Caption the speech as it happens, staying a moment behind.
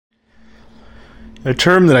A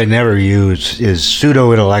term that I never use is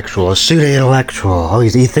pseudo-intellectual. A pseudo-intellectual. Oh,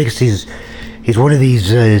 he thinks he's one of these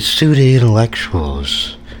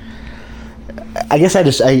pseudo-intellectuals. I guess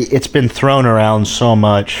it's been thrown around so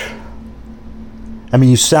much. I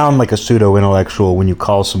mean, you sound like a pseudo-intellectual when you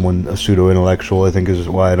call someone a pseudo-intellectual, I think is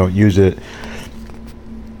why I don't use it.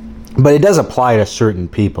 But it does apply to certain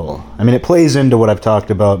people. I mean, it plays into what I've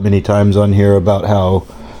talked about many times on here about how,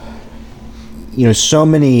 so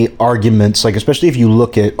many arguments, like especially if you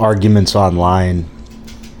look at arguments online,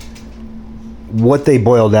 what they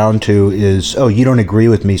boil down to is, oh, you don't agree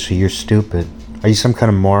with me, so you're stupid. Are you some kind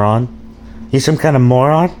of moron? You some kind of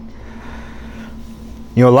moron?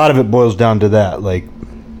 A lot of it boils down to that. Like,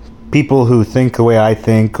 people who think the way I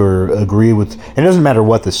think or agree with... And it doesn't matter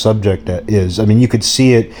what the subject is. I mean, you could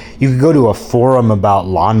see it... You could go to a forum about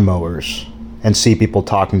lawnmowers and see people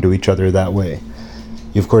talking to each other that way.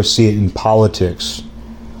 You, of course, see it in politics.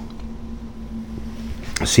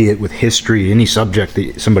 See it with history. Any subject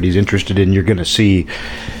that somebody's interested in, you're going to see...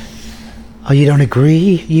 Oh, you don't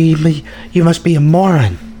agree? You must be a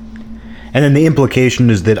moron. And then the implication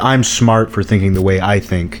is that I'm smart for thinking the way I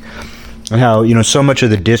think. And how, so much of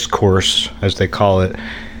the discourse, as they call it,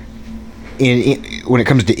 when it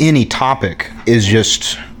comes to any topic, is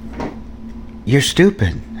just, you're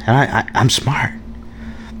stupid, and I'm smart.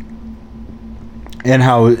 And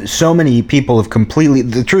how so many people have completely...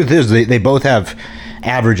 The truth is, they both have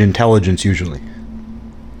average intelligence, usually.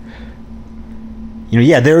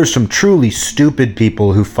 There are some truly stupid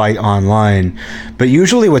people who fight online, but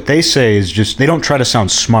usually what they say is just, they don't try to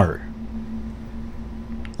sound smart.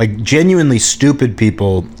 Like, genuinely stupid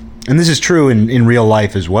people, and this is true in real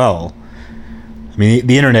life as well. I mean,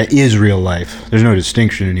 the internet is real life. There's no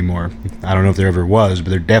distinction anymore. I don't know if there ever was,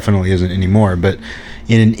 but there definitely isn't anymore. But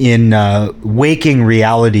in waking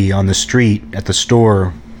reality on the street, at the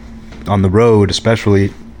store, on the road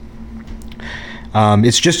especially...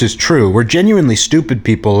 it's just as true. We're genuinely stupid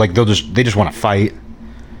people. Like, they just want to fight.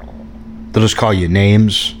 They'll just call you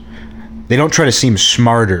names. They don't try to seem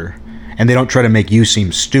smarter, and they don't try to make you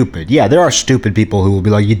seem stupid. Yeah, there are stupid people who will be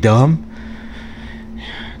like, you dumb?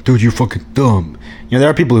 Dude, you're fucking dumb. There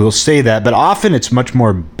are people who will say that, but often it's much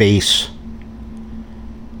more base.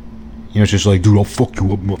 It's just like, dude, I'll fuck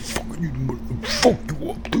you up. I'm gonna fuck you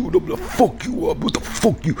up, dude. I'm gonna fuck you up. What the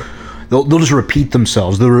fuck you... They'll just repeat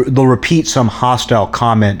themselves. They'll repeat some hostile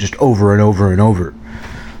comment just over and over and over.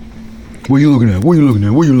 What are you looking at? What are you looking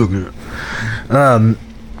at? What are you looking at?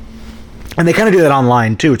 And they kind of do that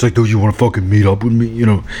online too. It's like, do you want to fucking meet up with me?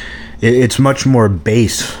 It's much more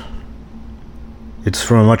base. It's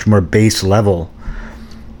from a much more base level.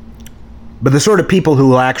 But the sort of people who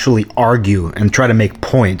will actually argue and try to make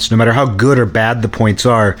points, no matter how good or bad the points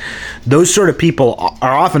are, those sort of people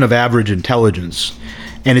are often of average intelligence.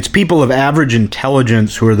 And it's people of average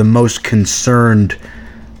intelligence who are the most concerned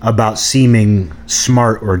about seeming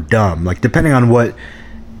smart or dumb, like depending on what,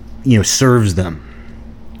 serves them.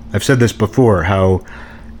 I've said this before, how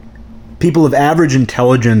people of average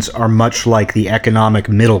intelligence are much like the economic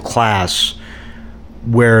middle class,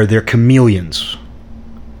 where they're chameleons.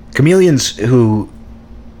 Chameleons who,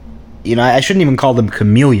 I shouldn't even call them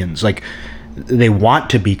chameleons. Like, they want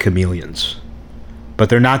to be chameleons, but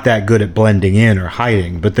they're not that good at blending in or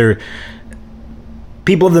hiding. But they're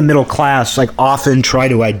people of the middle class, like, often try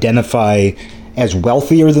to identify as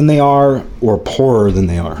wealthier than they are or poorer than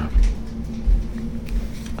they are.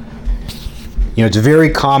 It's very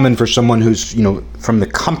common for someone who's, from the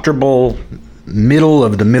comfortable middle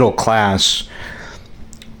of the middle class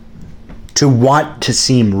to want to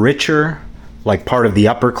seem richer, like part of the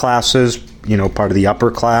upper classes, part of the upper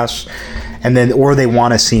class, and then, or they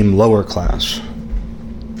want to seem lower class.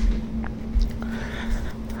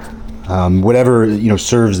 Whatever,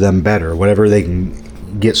 serves them better, whatever they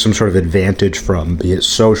can get some sort of advantage from, be it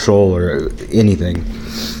social or anything.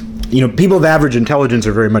 People of average intelligence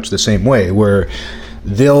are very much the same way, where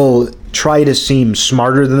they'll try to seem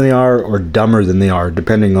smarter than they are or dumber than they are,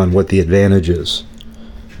 depending on what the advantage is.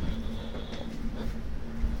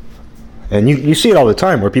 And you see it all the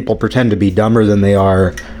time, where people pretend to be dumber than they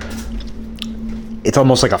are. It's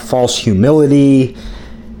almost like a false humility.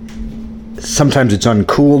 Sometimes it's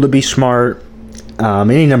uncool to be smart.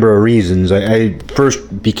 Any number of reasons. I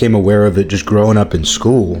first became aware of it just growing up in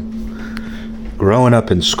school. Where I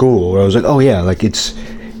was like, oh yeah, like it's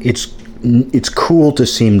cool to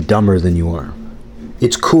seem dumber than you are.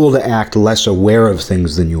 It's cool to act less aware of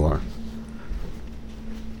things than you are.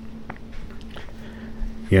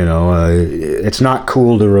 It's not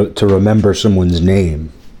cool to remember someone's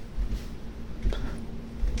name.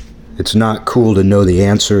 It's not cool to know the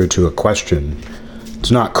answer to a question.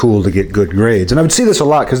 It's not cool to get good grades. And I would see this a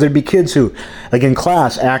lot because there'd be kids who, like in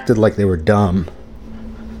class, acted like they were dumb.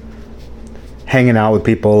 Hanging out with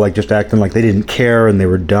people, like just acting like they didn't care and they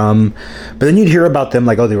were dumb. But then you'd hear about them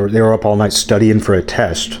like, oh, they were up all night studying for a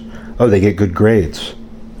test. Oh, they get good grades.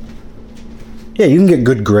 Yeah, you can get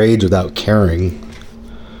good grades without caring.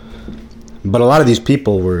 But a lot of these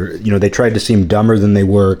people were, they tried to seem dumber than they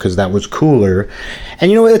were because that was cooler. And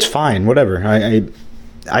you know what? It's fine. Whatever.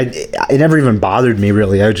 It never even bothered me,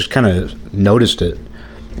 really. I just kind of noticed it.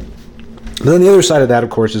 But then the other side of that, of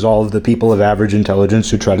course, is all of the people of average intelligence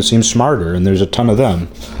who try to seem smarter, and there's a ton of them.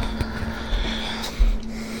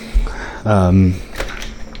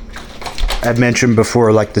 I've mentioned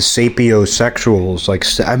before, like the Sapiosexuals, like,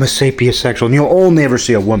 I'm a Sapiosexual, and you'll only ever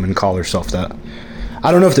see a woman call herself that.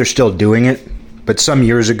 I don't know if they're still doing it, but some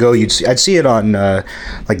years ago, I'd see it on,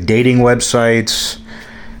 like, dating websites.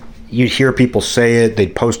 You'd hear people say it,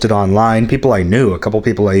 they'd post it online, people I knew, a couple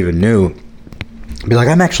people I even knew. Be like,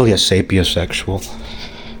 I'm actually a sapiosexual.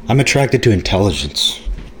 I'm attracted to intelligence.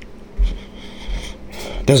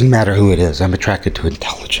 Doesn't matter who it is. I'm attracted to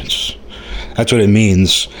intelligence. That's what it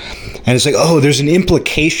means. And it's like, oh, there's an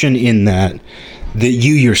implication in that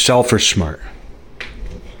you yourself are smart.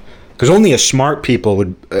 Because only a smart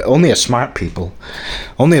person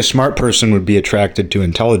would be attracted to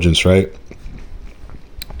intelligence, right?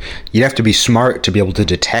 You'd have to be smart to be able to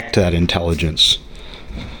detect that intelligence.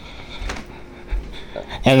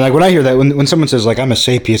 And like when I hear that, when someone says like I'm a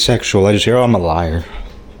sapiosexual, I just hear, oh, I'm a liar.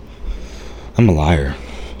 I'm a liar.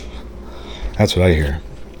 That's what I hear.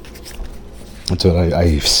 That's what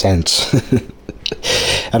I sense.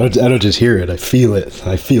 I don't just hear it. I feel it.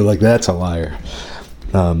 I feel like that's a liar.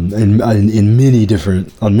 On many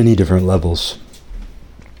different levels.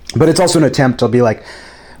 But it's also an attempt to be like,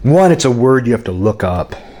 one, it's a word you have to look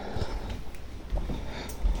up.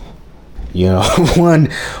 One,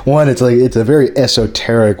 it's a very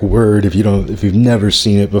esoteric word if you've never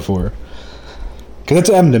seen it before. Because that's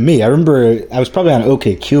what happened to me. I remember I was probably on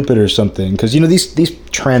OkCupid or something. Because these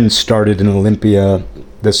trends started in Olympia,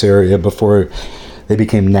 this area, before they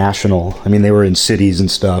became national. I mean, they were in cities and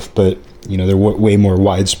stuff, but they're way more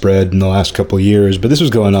widespread in the last couple of years. But this was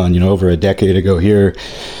going on, over a decade ago here.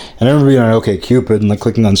 And I remember being on OkCupid and like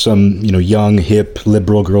clicking on some, young, hip,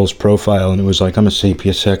 liberal girl's profile, and it was like, I'm a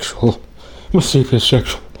sapiosexual. I'm a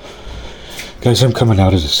sapiosexual. Guys, I'm coming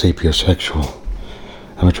out as a sapiosexual.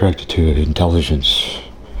 I'm attracted to intelligence.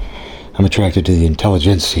 I'm attracted to the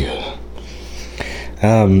intelligentsia.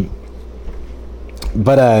 What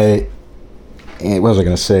was I going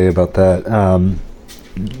to say about that?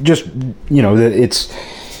 It's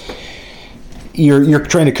you're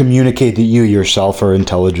trying to communicate that you yourself are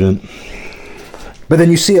intelligent. But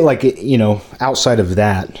then you see it like, outside of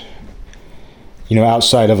that.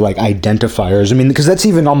 Outside of like identifiers. I mean, because that's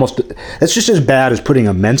just as bad as putting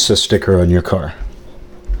a Mensa sticker on your car.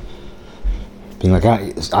 Being like,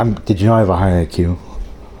 did you know I have a high IQ?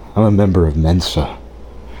 I'm a member of Mensa.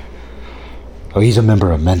 Oh, he's a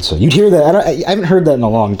member of Mensa. You'd hear that. I haven't heard that in a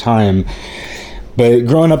long time. But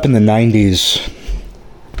growing up in the 90s,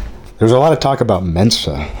 there's a lot of talk about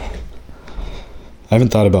Mensa. I haven't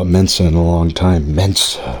thought about Mensa in a long time.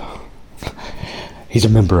 Mensa. He's a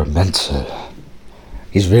member of Mensa.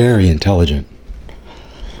 He's very intelligent.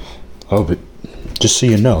 Oh, but just so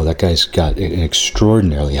you know, that guy's got an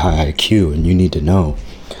extraordinarily high IQ, and you need to know.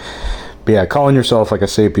 But yeah, calling yourself like a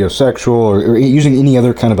sapiosexual or using any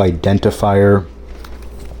other kind of identifier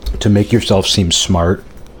to make yourself seem smart.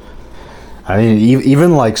 I mean,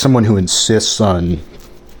 even like someone who insists on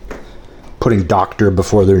putting doctor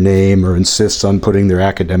before their name or insists on putting their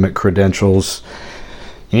academic credentials,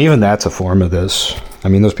 and even that's a form of this. I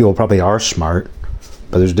mean, those people probably are smart.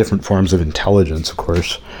 But there's different forms of intelligence, of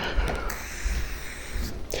course.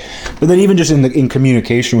 But then even just in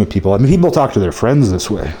communication with people, I mean, people talk to their friends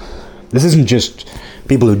this way. This isn't just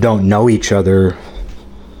people who don't know each other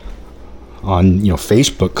on,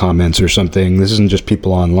 Facebook comments or something. This isn't just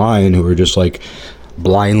people online who are just like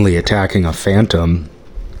blindly attacking a phantom.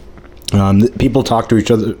 People talk to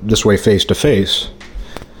each other this way face to face.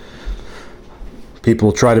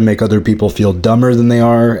 People try to make other people feel dumber than they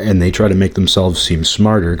are, and they try to make themselves seem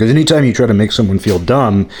smarter. Because anytime you try to make someone feel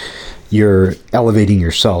dumb, you're elevating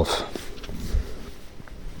yourself.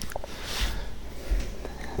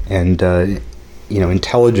 And,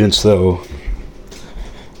 intelligence, though,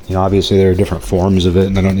 obviously there are different forms of it,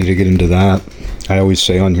 and I don't need to get into that. I always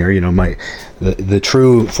say on here, the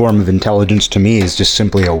true form of intelligence to me is just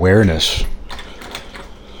simply awareness.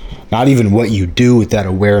 Not even what you do with that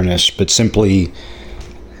awareness, but simply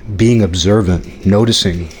being observant,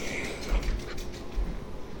 noticing.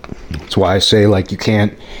 That's why I say, like, you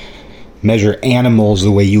can't measure animals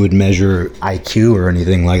the way you would measure IQ or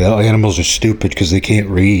anything like that. Oh, animals are stupid because they can't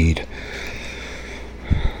read.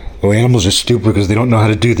 Oh, animals are stupid because they don't know how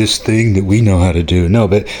to do this thing that we know how to do. No,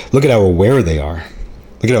 but look at how aware they are.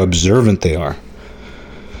 Look at how observant they are.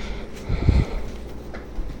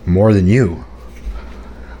 More than you.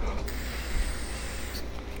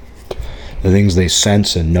 The things they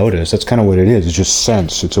sense and notice, that's kind of what it is. It's just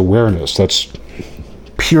sense. It's awareness. That's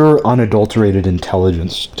pure, unadulterated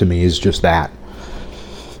intelligence to me, is just that.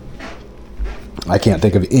 I can't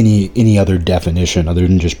think of any other definition other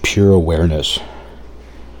than just pure awareness.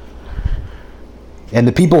 And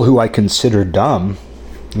the people who I consider dumb,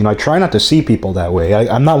 I try not to see people that way.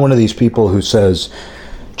 I'm not one of these people who says,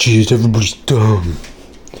 geez, everybody's dumb.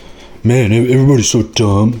 Man, everybody's so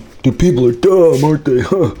dumb. The people are dumb, aren't they?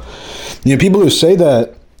 Huh? People who say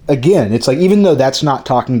that, again, it's like, even though that's not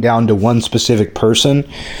talking down to one specific person,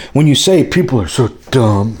 when you say people are so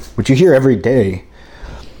dumb, which you hear every day,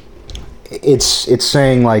 it's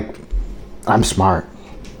saying, like, I'm smart.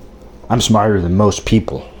 I'm smarter than most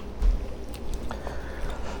people.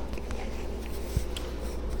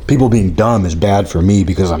 People being dumb is bad for me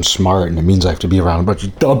because I'm smart, and it means I have to be around a bunch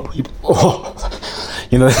of dumb people. Oh.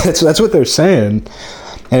 That's what they're saying.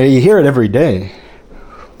 And you hear it every day.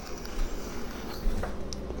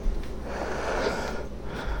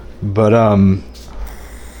 But,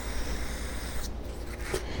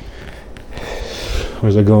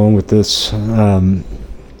 where's I going with this? Oh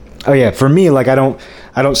yeah, for me, like, I don't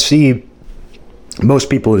see most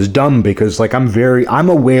people as dumb because, like, I'm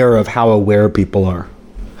aware of how aware people are.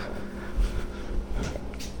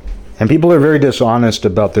 And people are very dishonest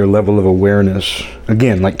about their level of awareness.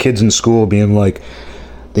 Again, like kids in school being like,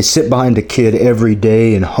 they sit behind a kid every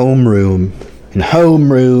day in homeroom,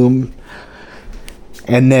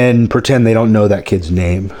 and then pretend they don't know that kid's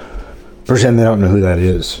name. Pretend they don't know who that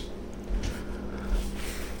is.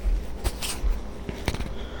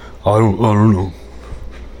 I don't know.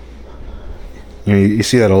 You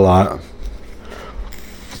see that a lot.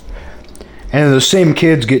 And those same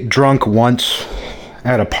kids get drunk once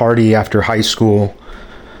at a party after high school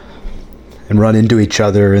and run into each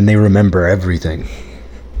other, and they remember everything.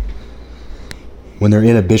 When their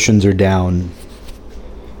inhibitions are down,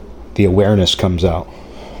 the awareness comes out.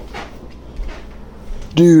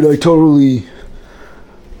 Dude,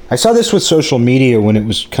 I saw this with social media when it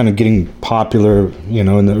was kind of getting popular,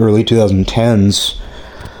 in the early 2010s,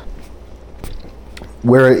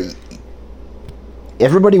 where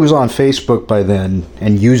everybody was on Facebook by then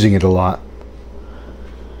and using it a lot.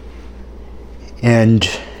 And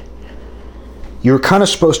you're kind of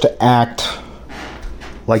supposed to act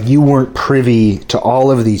like you weren't privy to all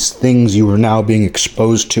of these things you were now being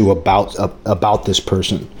exposed to about this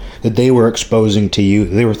person, that they were exposing to you,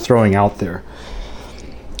 they were throwing out there.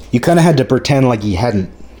 You kind of had to pretend like you hadn't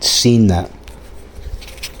seen that.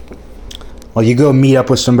 Like, you go meet up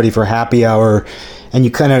with somebody for happy hour, and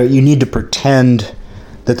you need to pretend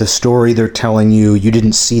that the story they're telling you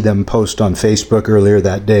didn't see them post on Facebook earlier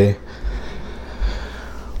that day.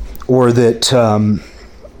 Or that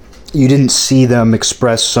you didn't see them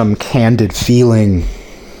express some candid feeling.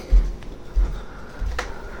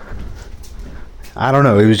 I don't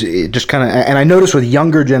know. It just kind of... And I noticed with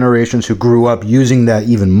younger generations who grew up using that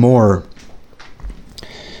even more,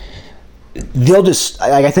 they'll just...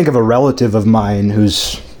 I think of a relative of mine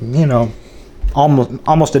who's,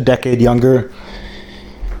 almost a decade younger.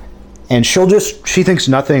 And she thinks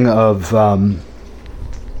nothing of...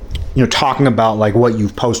 talking about like what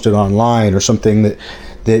you've posted online or something that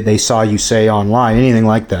they saw you say online, anything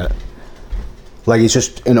like that. Like, it's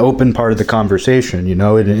just an open part of the conversation,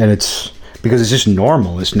 and it's because it's just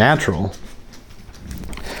normal, it's natural.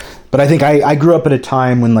 But I think I grew up at a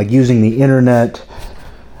time when, like, using the internet,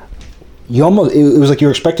 it was like you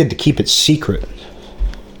were expected to keep it secret.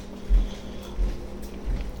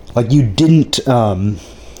 Like, you didn't, it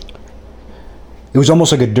was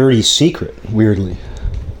almost like a dirty secret, weirdly.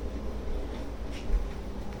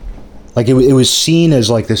 Like, it was seen as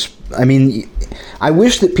like this... I mean, I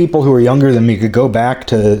wish that people who are younger than me could go back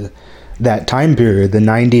to that time period, the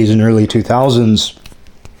 90s and early 2000s.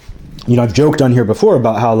 I've joked on here before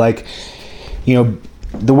about how, like,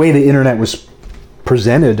 the way the internet was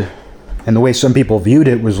presented and the way some people viewed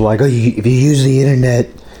it was like, oh, if you use the internet,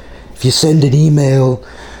 if you send an email,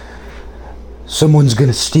 someone's going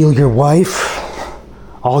to steal your wife,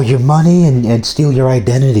 all your money, and steal your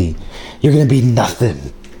identity. You're going to be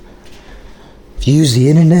nothing. If you use the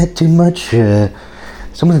internet too much,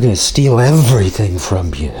 someone's going to steal everything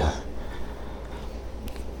from you.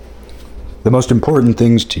 The most important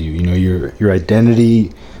things to you, your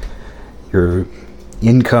identity, your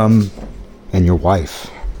income, and your wife.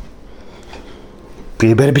 But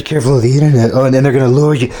you better be careful of the internet. Oh, and then they're going to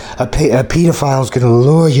lure you. A pedophile's going to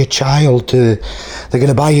lure your child to... They're going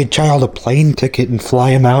to buy your child a plane ticket and fly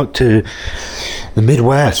him out to the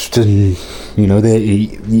Midwest. And, you know,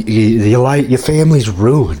 your family's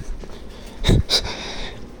ruined.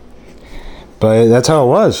 But that's how it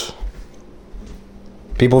was.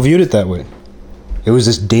 People viewed it that way. It was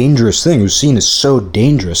this dangerous thing. It was seen as so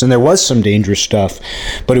dangerous. And there was some dangerous stuff.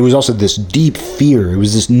 But it was also this deep fear. It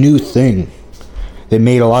was this new thing. They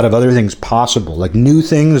made a lot of other things possible, like new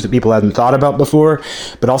things that people hadn't thought about before,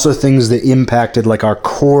 but also things that impacted like our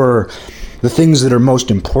core, the things that are most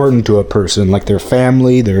important to a person, like their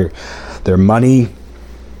family, their money,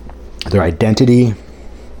 their identity,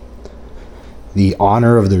 the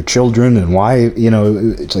honor of their children, and why, you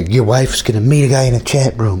know, it's like your wife's gonna meet a guy in a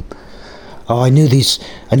chat room. Oh, I knew these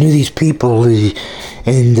people,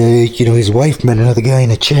 and you know, his wife met another guy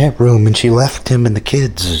in a chat room, and she left him and the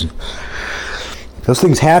kids. Those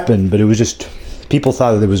things happened, but it was just, people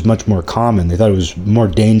thought that it was much more common. They thought it was more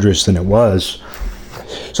dangerous than it was.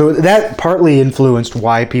 So that partly influenced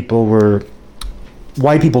why people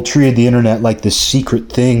treated the internet like this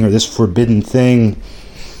secret thing or this forbidden thing.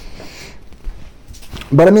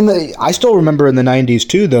 But I mean, I still remember in the 90s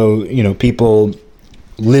too, though, you know, people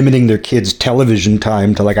limiting their kids' television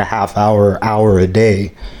time to like a half hour a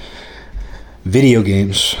day. Video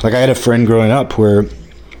games. Like I had a friend growing up where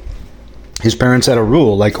his parents had a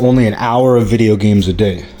rule, like only an hour of video games a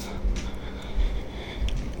day.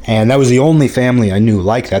 And that was the only family I knew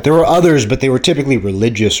like that. There were others, but they were typically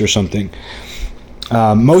religious or something.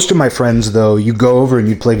 Most of my friends, though, you go over and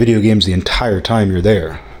you play video games the entire time you're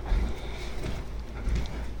there.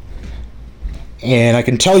 And I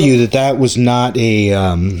can tell you that was not that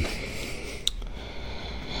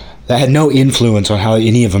had no influence on how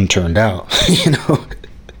any of them turned out, you know?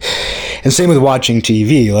 And same with watching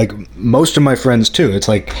TV. Like, most of my friends, too. It's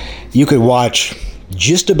like, you could watch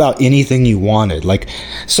just about anything you wanted. Like,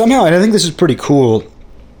 somehow, and I think this is pretty cool,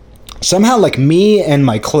 somehow, like, me and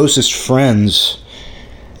my closest friends,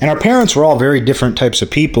 and our parents were all very different types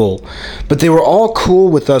of people, but they were all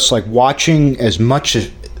cool with us, like, watching as much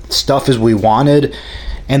stuff as we wanted,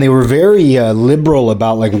 and they were very liberal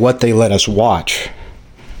about, like, what they let us watch.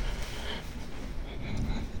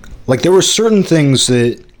 Like, there were certain things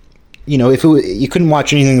that, you know, you couldn't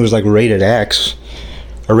watch anything that was like rated X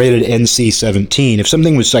or rated NC-17. If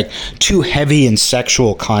something was like too heavy in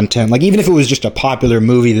sexual content, like even if it was just a popular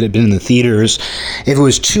movie that had been in the theaters, if it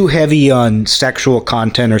was too heavy on sexual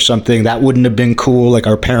content or something, that wouldn't have been cool. Like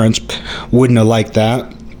our parents wouldn't have liked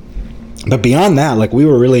that. But beyond that, like we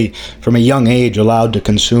were really, from a young age, allowed to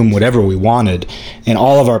consume whatever we wanted. And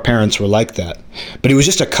all of our parents were like that. But it was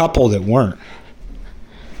just a couple that weren't.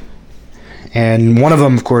 And one of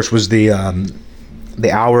them, of course, was the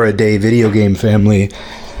hour-a-day video game family.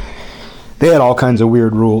 They had all kinds of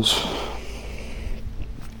weird rules.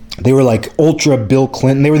 They were like ultra Bill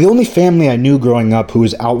Clinton. They were the only family I knew growing up who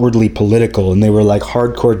was outwardly political, and they were like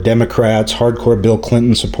hardcore Democrats, hardcore Bill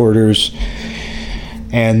Clinton supporters.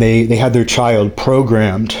 And they had their child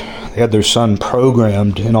programmed. They had their son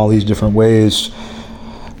programmed in all these different ways.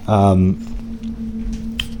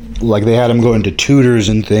 Like they had him going to tutors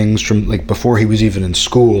and things from like before he was even in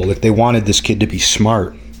school. Like they wanted this kid to be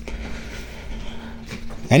smart,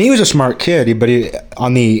 and he was a smart kid. But he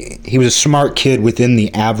was a smart kid within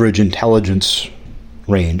the average intelligence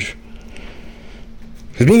range.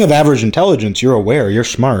 Because being of average intelligence, you're aware, you're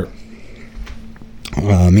smart.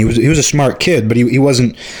 He was a smart kid, but he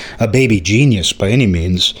wasn't a baby genius by any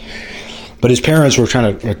means. But his parents were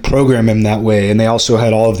trying to program him that way, and they also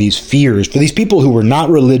had all of these fears. For these people who were not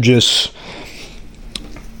religious,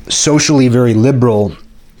 socially very liberal,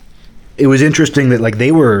 it was interesting that like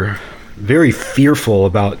they were very fearful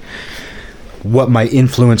about what might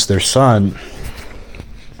influence their son.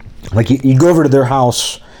 Like you go over to their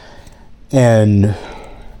house, and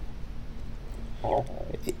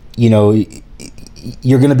you know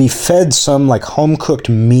you're going to be fed some like home-cooked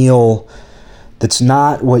meal that's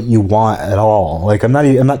not what you want at all. Like I'm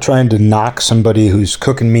not trying to knock somebody who's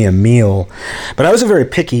cooking me a meal, but I was a very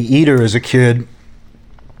picky eater as a kid.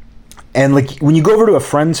 And like when you go over to a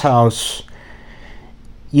friend's house,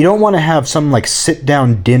 you don't want to have some like sit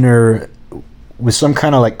down dinner with some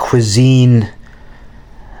kind of like cuisine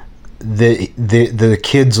the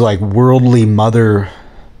kid's like worldly mother,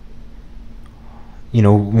 you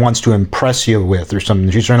know, wants to impress you with or something.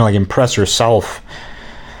 She's trying to like impress herself.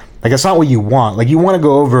 Like, that's not what you want. Like, you want to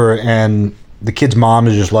go over and the kid's mom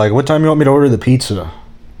is just like, what time do you want me to order the pizza?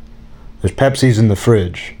 There's Pepsi's in the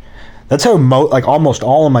fridge. That's how like almost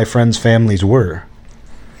all of my friends' families were.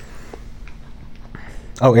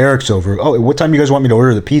 Oh, Eric's over. Oh, what time do you guys want me to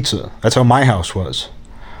order the pizza? That's how my house was.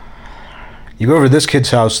 You go over to this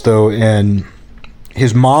kid's house, though, and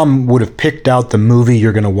his mom would have picked out the movie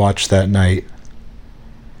you're going to watch that night.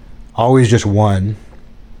 Always just one.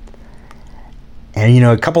 And, you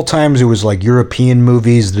know, a couple times it was like European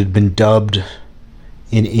movies that had been dubbed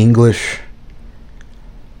in English.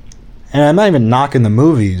 And I'm not even knocking the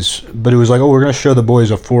movies, but it was like, oh, we're going to show the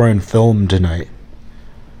boys a foreign film tonight.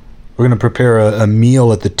 We're going to prepare a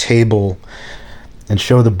meal at the table and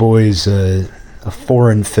show the boys a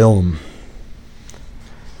foreign film.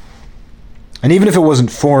 And even if it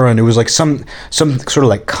wasn't foreign, it was like some sort of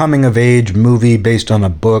like coming of age movie based on a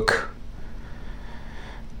book.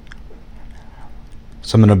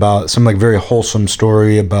 Some like very wholesome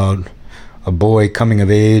story about a boy coming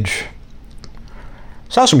of age.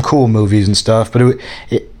 Saw some cool movies and stuff, but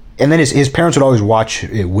and then his parents would always watch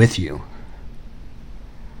it with you.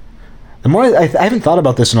 The more I haven't thought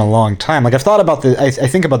about this in a long time. Like I've thought about I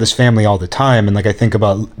think about this family all the time, and like I think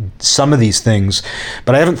about some of these things,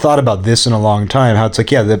 but I haven't thought about this in a long time. How it's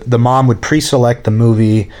like, yeah, the mom would pre-select the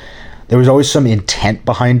movie. There was always some intent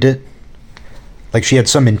behind it. Like she had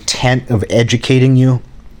some intent of educating you,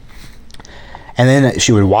 and then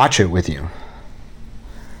she would watch it with you.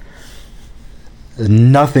 There's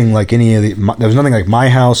nothing like there was nothing like my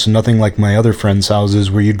house, and nothing like my other friends'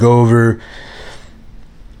 houses where you'd go over.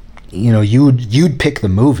 You know, you'd pick the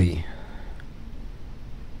movie.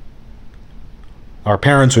 Our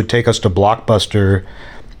parents would take us to Blockbuster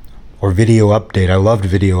or Video Update. I loved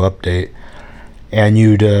Video Update. And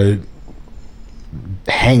you'd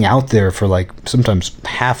hang out there for like sometimes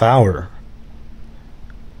half hour.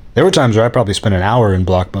 There were times where I probably spent an hour in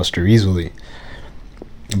Blockbuster easily.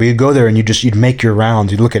 But you'd go there and you'd make your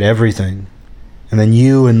rounds. You'd look at everything. And then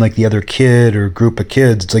you and like the other kid or group of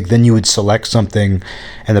kids, it's like then you would select something,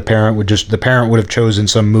 and the parent would have chosen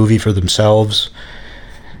some movie for themselves,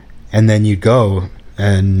 and then you'd go,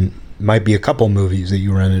 and it might be a couple movies that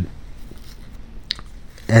you rented,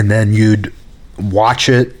 and then you'd watch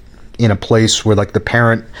it in a place where like the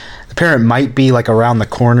parent might be like around the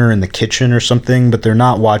corner in the kitchen or something, but they're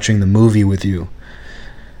not watching the movie with you.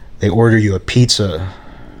 They order you a pizza.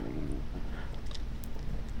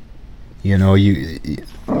 You know,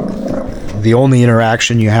 the only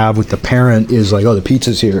interaction you have with the parent is like, oh, the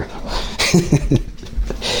pizza's here.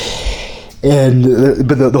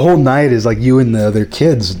 But the whole night is like you and the other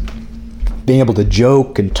kids being able to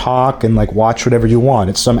joke and talk and like watch whatever you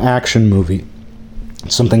want. It's some action movie,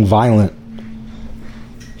 something violent,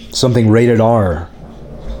 something rated R.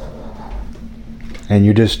 And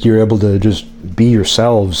you're able to just be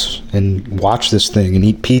yourselves and watch this thing and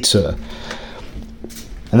eat pizza.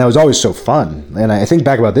 And that was always so fun. And I think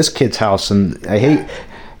back about this kid's house, and I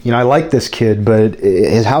like this kid, but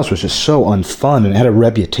his house was just so unfun, and it had a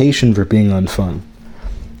reputation for being unfun.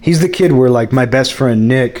 He's the kid where, like, my best friend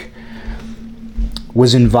Nick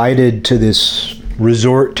was invited to this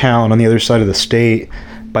resort town on the other side of the state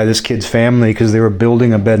by this kid's family because they were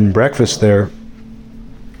building a bed and breakfast there.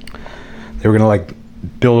 They were going to, like,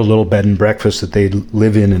 build a little bed and breakfast that they'd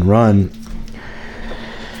live in and run.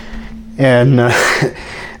 And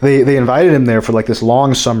they invited him there for like this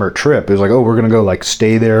long summer trip. It was like, oh, we're gonna go like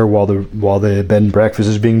stay there while the bed and breakfast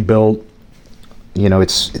is being built. You know,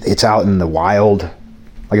 it's out in the wild.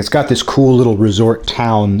 Like it's got this cool little resort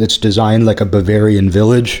town that's designed like a Bavarian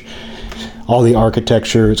village. All the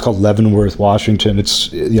architecture, it's called Leavenworth, Washington.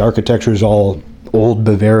 The architecture is all old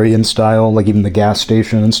Bavarian style, like even the gas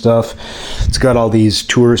station and stuff. It's got all these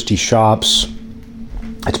touristy shops.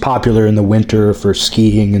 It's popular in the winter for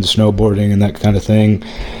skiing and snowboarding and that kind of thing.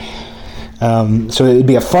 So it'd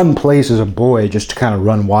be a fun place as a boy just to kind of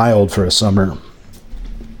run wild for a summer.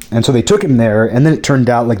 And so they took him there, and then it turned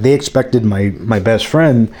out like they expected my best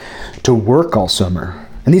friend to work all summer.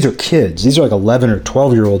 And these are kids. These are like 11 or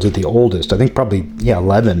 12-year-olds at the oldest. I think probably,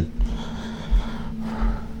 11.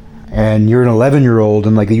 And you're an 11-year-old,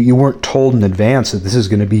 and like you weren't told in advance that this is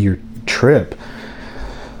going to be your trip.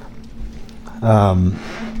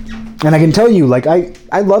 And I can tell you, like,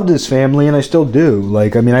 I loved this family, and I still do.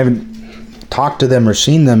 Like, I mean, I haven't talked to them or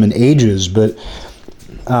seen them in ages, but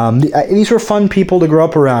these were fun people to grow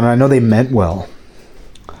up around, and I know they meant well.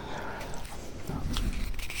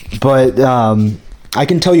 But I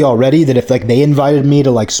can tell you already that if, like, they invited me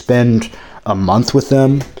to, like, spend a month with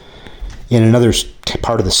them in another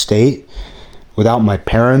part of the state without my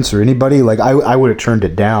parents or anybody, like, I would have turned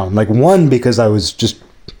it down. Like, one, because I was just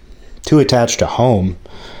too attached to home.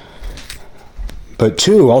 But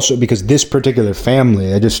two, also because this particular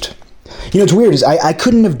family, You know, it's weird, is I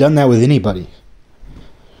couldn't have done that with anybody.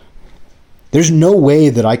 There's no way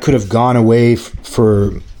that I could have gone away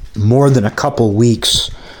for more than a couple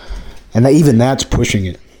weeks, and even that's pushing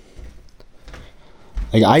it.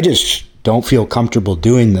 Like, I just don't feel comfortable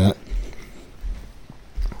doing that.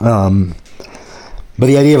 But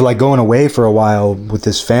the idea of like going away for a while with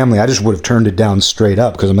this family, I just would have turned it down straight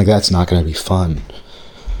up, because I'm like, that's not going to be fun.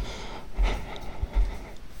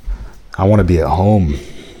 I want to be at home.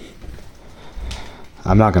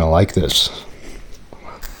 I'm not going to like this.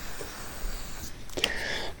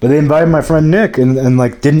 But they invited my friend Nick, and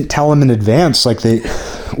like didn't tell him in advance, like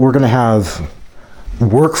we're going to have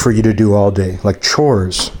work for you to do all day, like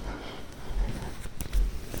chores.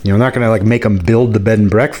 You know, not going to like make them build the bed and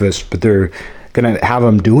breakfast, but they're going to have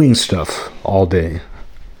them doing stuff all day.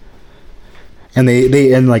 And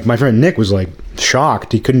and like my friend Nick was like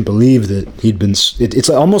shocked. He couldn't believe that he'd been, it's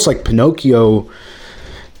almost like Pinocchio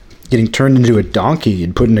getting turned into a donkey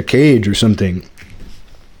and put in a cage or something.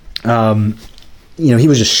 You know, he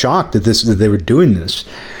was just shocked that they were doing this.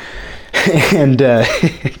 And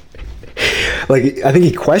like, I think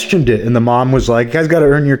he questioned it, and the mom was like, you guys got to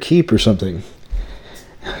earn your keep or something.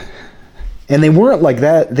 And they weren't like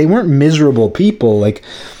that. They weren't miserable people. Like,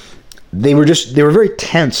 they were very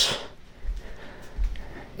tense.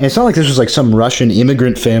 And it's not like this was like some Russian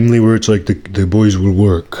immigrant family where it's like the boys will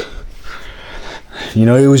work. You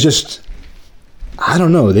know, it was just, I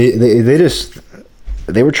don't know.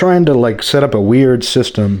 They were trying to like set up a weird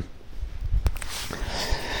system.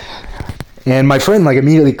 And my friend like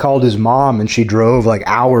immediately called his mom, and she drove like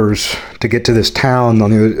hours to get to this town on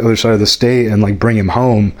the other side of the state and like bring him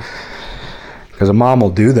home. Because a mom will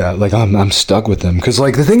do that. Like, I'm stuck with them. Because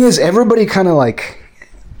like the thing is, everybody kind of like,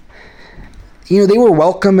 you know, they were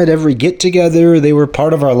welcome at every get together. They were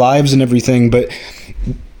part of our lives and everything. But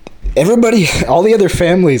everybody, all the other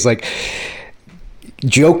families like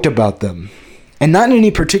joked about them. And not in any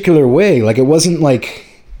particular way. Like, it wasn't like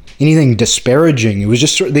anything disparaging. It was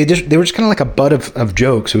just they were just kind of like a butt of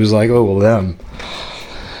jokes. It was like, oh well, them.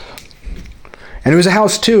 And it was a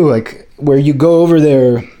house too, like where you go over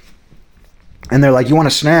there, and they're like, you want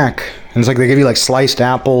a snack? And it's like they give you like sliced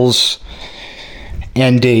apples,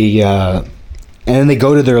 and and then they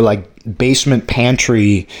go to their like basement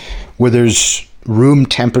pantry where there's room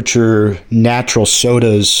temperature natural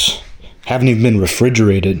sodas, haven't even been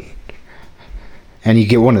refrigerated. And you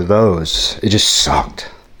get one of those. It just sucked.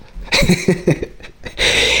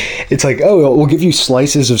 It's like, oh, we'll give you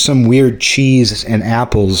slices of some weird cheese and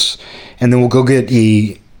apples, and then we'll go get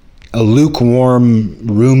a lukewarm,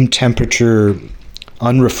 room temperature,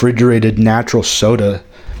 unrefrigerated natural soda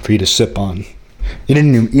for you to sip on. You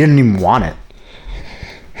didn't even want it.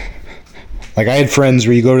 Like, I had friends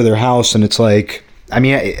where you go to their house and it's like, I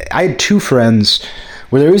mean, I had two friends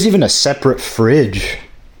where there was even a separate fridge.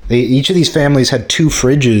 Each of these families had two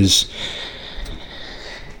fridges,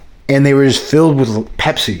 and they were just filled with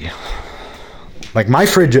Pepsi. Like, my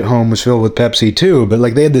fridge at home was filled with Pepsi too, but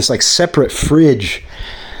like they had this like separate fridge,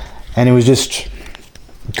 and it was just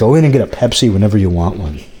go in and get a Pepsi whenever you want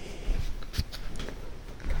one.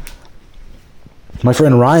 My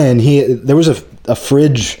friend Ryan, there was a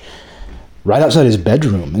fridge right outside his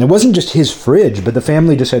bedroom, and it wasn't just his fridge, but the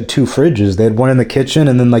family just had two fridges. They had one in the kitchen,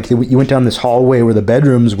 and then like you went down this hallway where the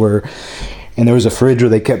bedrooms were, and there was a fridge where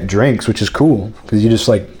they kept drinks, which is cool because you just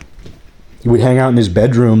like, you would hang out in his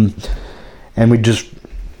bedroom, and we'd just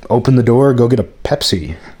open the door, go get a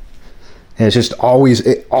Pepsi, and it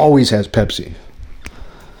always has Pepsi.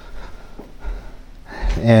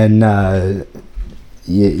 And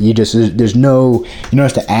you just, there's no, you don't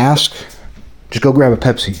have to ask, just go grab a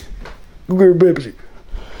Pepsi. Go grab a Pepsi.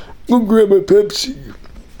 Go grab a Pepsi.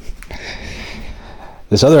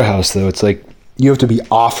 This other house, though, it's like you have to be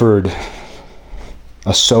offered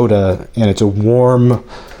a soda, and it's a warm.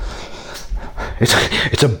 It's a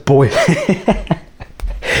it's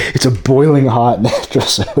a boiling hot natural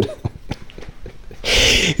soda.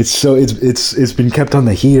 It's been kept on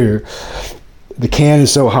the heater. The can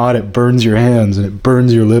is so hot it burns your hands and it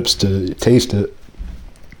burns your lips to taste it.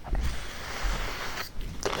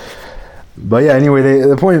 But yeah, anyway,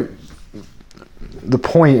 the point,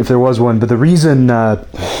 if there was one, but the reason that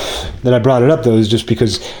I brought it up, though, is just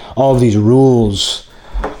because all of these rules,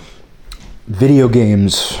 video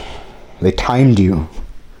games, they timed you.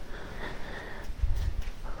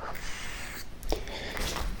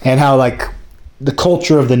 And how, like, the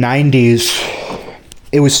culture of the 90s,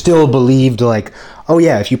 it was still believed, like, oh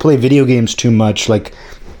yeah, if you play video games too much, like,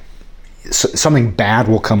 something bad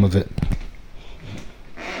will come of it.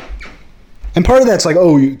 And part of that's like,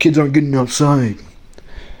 oh, you kids aren't getting outside.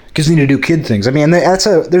 Kids need to do kid things. I mean, there's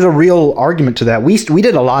a real argument to that. We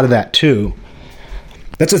did a lot of that too.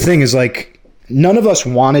 That's the thing, is like, none of us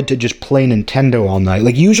wanted to just play Nintendo all night.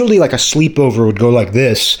 Like, usually like a sleepover would go like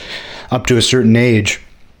this up to a certain age.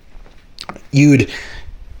 You'd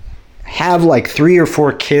have like 3 or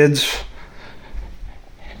 4 kids,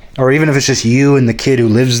 or even if it's just you and the kid who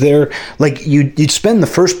lives there, like you'd spend the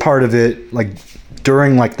first part of it like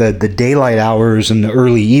during like the daylight hours and the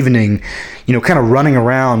early evening, you know, kind of running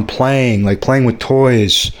around playing with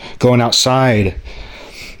toys, going outside,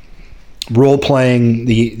 role playing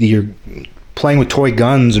you're playing with toy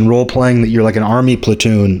guns, and role playing that you're like an army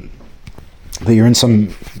platoon, that you're in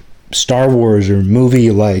some Star Wars or movie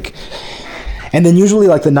you like. And then usually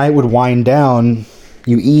like the night would wind down,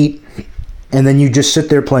 you eat, and then you just sit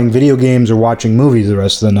there playing video games or watching movies the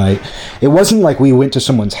rest of the night. It wasn't like we went to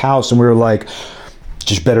someone's house and we were like,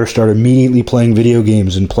 just better start immediately playing video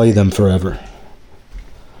games and play them forever.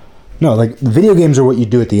 No, like, video games are what you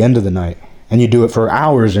do at the end of the night. And you do it for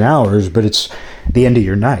hours and hours, but it's the end of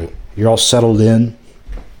your night. You're all settled in.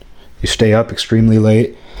 You stay up extremely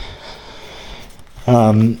late.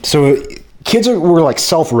 So kids were like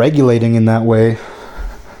self-regulating in that way,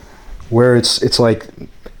 where it's like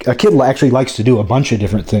a kid actually likes to do a bunch of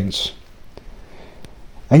different things.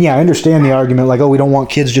 And yeah, I understand the argument, like, oh, we don't want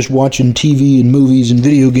kids just watching TV and movies and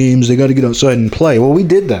video games. They got to get outside and play. Well, we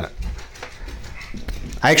did that.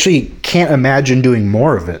 I actually can't imagine doing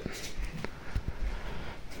more of it.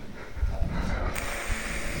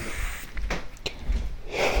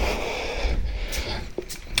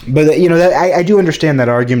 But, you know, I do understand that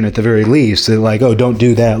argument at the very least. That, like, oh, don't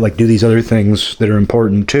do that. Like, do these other things that are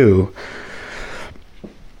important too.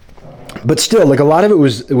 But still, like, a lot of it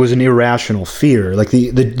was an irrational fear. Like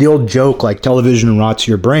the old joke, like, television rots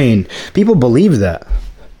your brain. People believe that.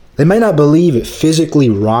 They might not believe it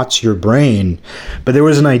physically rots your brain, but there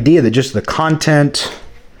was an idea that just the content.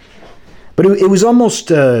 But it was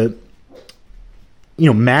almost,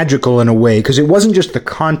 magical in a way, because it wasn't just the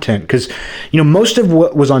content. Because, most of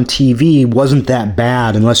what was on TV wasn't that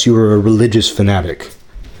bad unless you were a religious fanatic.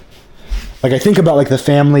 Like, I think about, like, the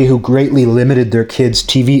family who greatly limited their kids'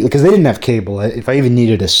 TV, because they didn't have cable, if I even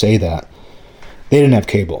needed to say that. They didn't have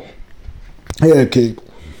cable. They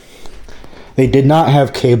did not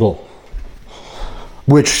have cable.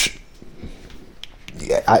 Which,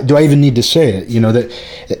 do I even need to say it?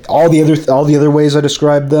 That all the other ways I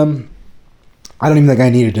described them, I don't even think I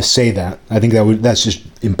needed to say that. I think that's just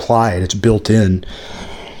implied. It's built in.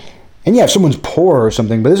 And yeah, if someone's poor or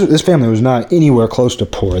something, but this family was not anywhere close to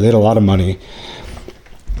poor. They had a lot of money.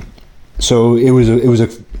 So it was a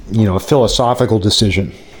philosophical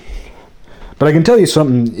decision. But I can tell you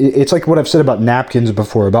something. It's like what I've said about napkins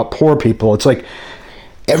before, about poor people. It's like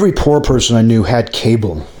every poor person I knew had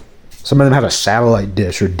cable. Some of them had a satellite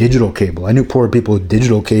dish or digital cable. I knew poor people with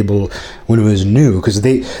digital cable when it was new, because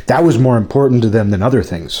that was more important to them than other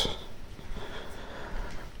things.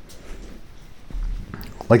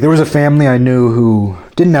 Like, there was a family I knew who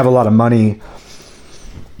didn't have a lot of money.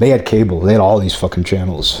 They had cable. They had all these fucking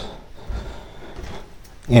channels.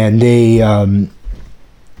 And they,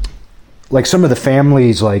 like, some of the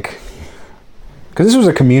families, like, because this was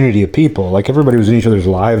a community of people. Like, everybody was in each other's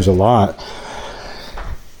lives a lot.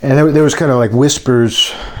 And there was kind of, like,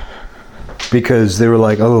 whispers, because they were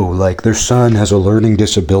like, oh, like, their son has a learning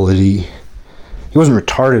disability. He wasn't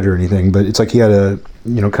retarded or anything, but it's like he had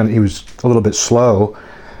he was a little bit slow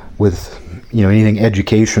with, anything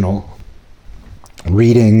educational,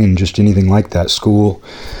 reading and just anything like that, school.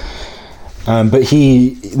 But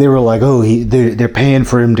they were like, oh, they're paying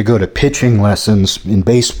for him to go to pitching lessons in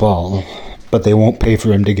baseball, but they won't pay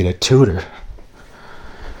for him to get a tutor.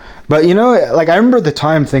 But, like, I remember at the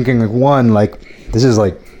time thinking, like, this is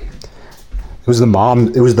like, it was the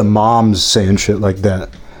moms saying shit like that.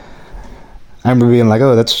 I remember being like,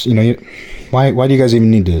 oh, that's, why do you guys even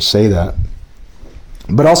need to say that?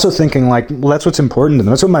 But also thinking, like, well, that's what's important to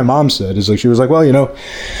them. That's what my mom said. Is like, she was like, well,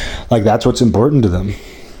 like, that's what's important to them.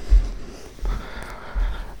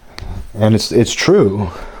 And it's true.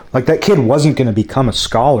 Like, that kid wasn't going to become a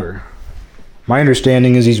scholar. My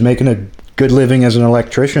understanding is he's making a good living as an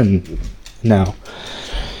electrician now.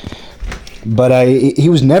 But he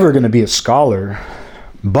was never going to be a scholar.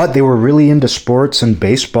 But they were really into sports and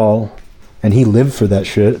baseball, and he lived for that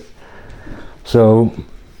shit. So,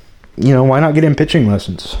 why not get him pitching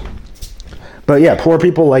lessons? But yeah, poor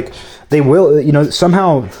people, like, they will,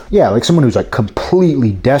 somehow, yeah, like someone who's like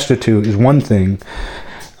completely destitute is one thing.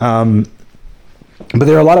 But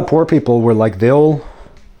there are a lot of poor people where, like, they'll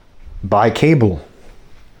buy cable.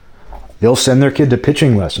 They'll send their kid to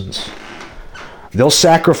pitching lessons. They'll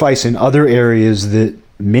sacrifice in other areas that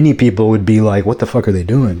many people would be like, what the fuck are they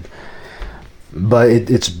doing? But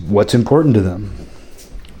it's what's important to them.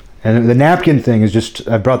 And the napkin thing is just,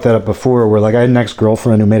 I brought that up before, where like I had an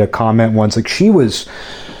ex-girlfriend who made a comment once, like she was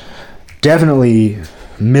definitely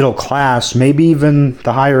middle class, maybe even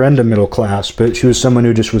the higher end of middle class, but she was someone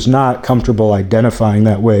who just was not comfortable identifying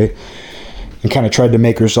that way and kind of tried to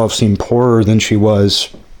make herself seem poorer than she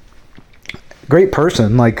was. Great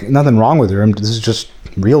person, like nothing wrong with her. This is just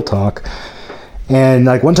real talk. And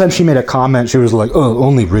like one time she made a comment, she was like, oh,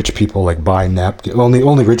 only rich people like buy napkins,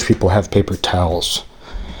 only rich people have paper towels.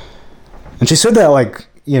 And she said that like,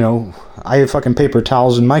 you know, I have fucking paper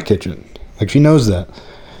towels in my kitchen. Like she knows that.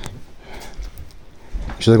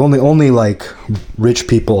 She's like, only like rich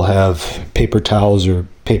people have paper towels or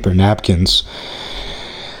paper napkins.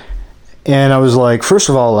 And I was like, first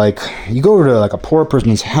of all, like you go over to like a poor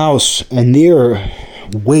person's house and they're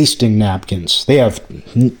wasting napkins. They have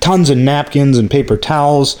tons of napkins and paper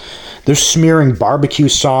towels. They're smearing barbecue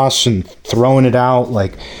sauce and throwing it out.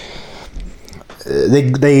 Like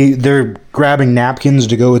they're grabbing napkins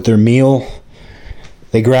to go with their meal.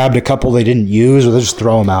 They grabbed a couple they didn't use, or they just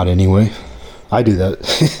throw them out anyway. I do that.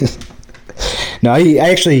 Now, I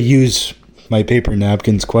actually use my paper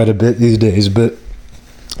napkins quite a bit these days, but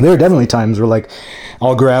there are definitely times where, like,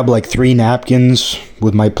 I'll grab, like, 3 napkins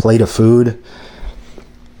with my plate of food.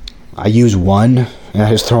 I use one, and I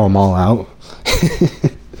just throw them all out.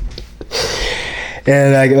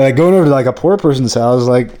 And I going over to, like, a poor person's house,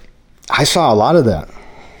 like, I saw a lot of that.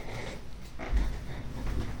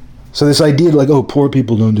 So this idea, like, oh, poor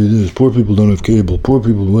people don't do this, poor people don't have cable, poor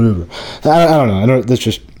people, whatever. I don't know. That's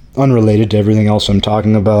just unrelated to everything else I'm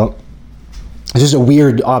talking about. It's just a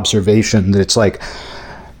weird observation that it's like,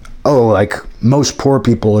 oh, like, most poor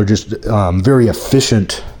people are just very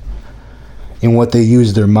efficient in what they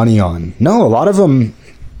use their money on. No, a lot of them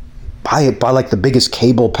buy like the biggest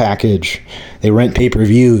cable package. They rent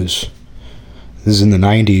pay-per-views. This is in the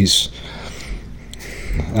 90s.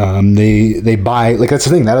 They buy, like, that's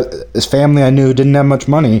the thing, that this family I knew didn't have much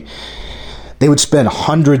money. They would spend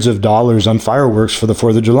hundreds of dollars on fireworks for the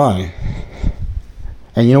 4th of July.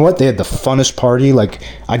 And you know what? They had the funnest party. Like,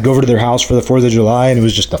 I'd go over to their house for the 4th of July, and it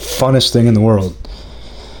was just the funnest thing in the world.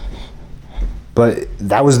 But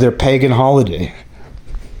that was their pagan holiday.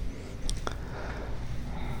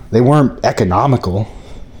 They weren't economical.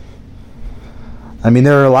 I mean,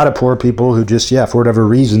 there are a lot of poor people who just, for whatever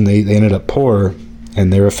reason, they ended up poor.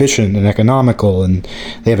 And they're efficient and economical, and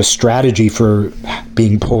they have a strategy for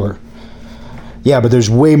being poor. Yeah, but there's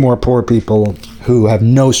way more poor people who have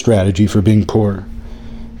no strategy for being poor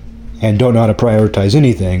and don't know how to prioritize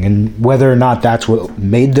anything. And whether or not that's what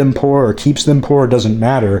made them poor or keeps them poor doesn't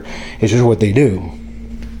matter. It's just what they do.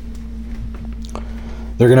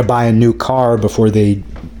 They're going to buy a new car before they,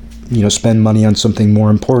 spend money on something more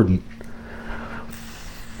important.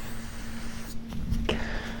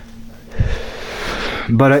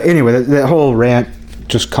 But anyway, that whole rant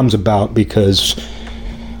just comes about because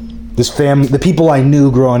the people I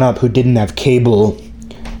knew growing up who didn't have cable,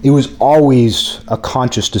 it was always a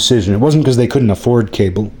conscious decision. It wasn't because they couldn't afford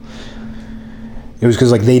cable. It was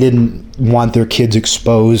because, like, they didn't want their kids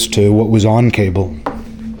exposed to what was on cable.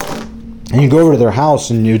 And you go over to their house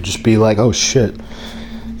and you'd just be like, oh shit.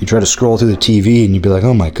 You try to scroll through the TV and you'd be like,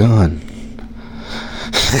 oh my god.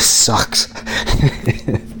 This sucks.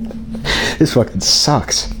 This fucking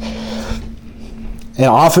sucks. And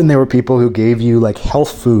often there were people who gave you, like,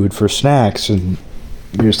 health food for snacks, and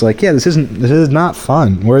you're just like, this is not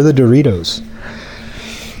fun. Where are the Doritos?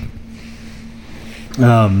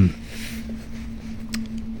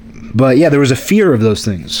 But yeah, there was a fear of those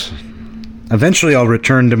things. Eventually I'll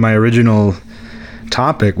return to my original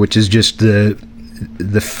topic, which is just the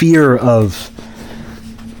fear of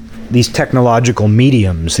these technological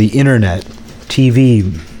mediums, the internet,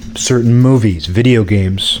 TV, certain movies, video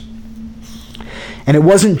games. And it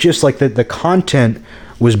wasn't just like that the content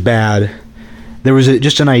was bad. There was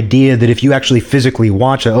just an idea that if you actually physically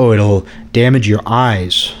watch it, it'll damage your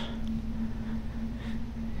eyes.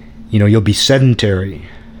 You'll be sedentary.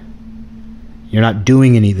 You're not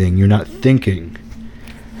doing anything. You're not thinking.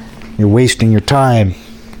 You're wasting your time.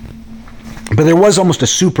 But there was almost a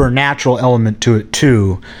supernatural element to it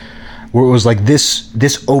too, where it was like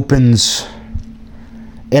this opens.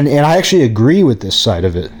 And I actually agree with this side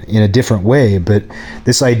of it in a different way, but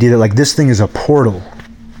this idea that, like, this thing is a portal.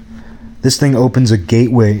 This thing opens a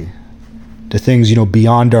gateway to things,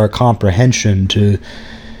 beyond our comprehension, to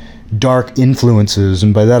dark influences.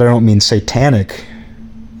 And by that I don't mean satanic.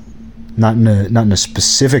 Not in a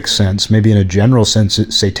specific sense, maybe in a general sense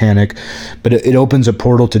it's satanic, but it opens a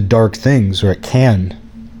portal to dark things, or it can.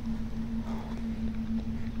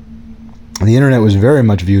 The internet was very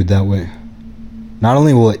much viewed that way. Not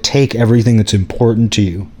only will it take everything that's important to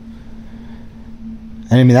you,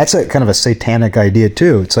 and I mean, that's a kind of a satanic idea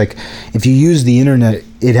too. It's like, if you use the internet,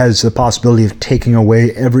 it has the possibility of taking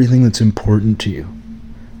away everything that's important to you.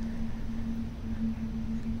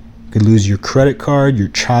 You could lose your credit card, your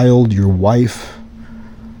child, your wife,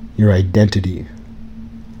 your identity.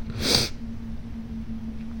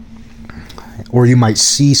 Or you might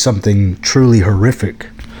see something truly horrific.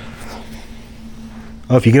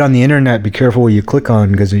 Oh, if you get on the internet, be careful what you click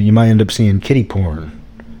on, because you might end up seeing kiddie porn.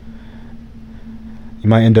 You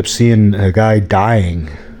might end up seeing a guy dying.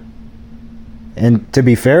 And to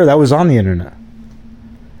be fair, that was on the internet.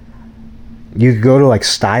 You could go to like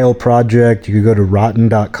Style Project, you could go to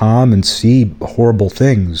rotten.com and see horrible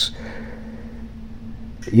things.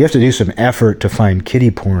 You have to do some effort to find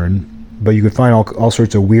kiddie porn, but you could find all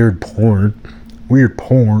sorts of weird porn.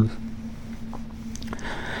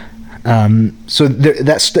 So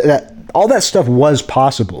that all that stuff was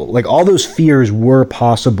possible. Like, all those fears were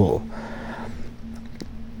possible.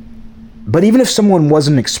 But even if someone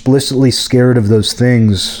wasn't explicitly scared of those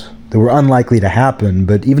things, they were unlikely to happen.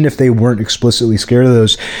 But even if they weren't explicitly scared of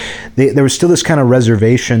those, there was still this kind of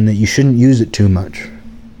reservation that you shouldn't use it too much.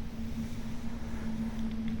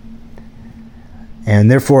 And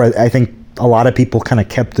therefore, I think a lot of people kind of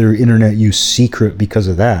kept their internet use secret because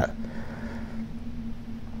of that.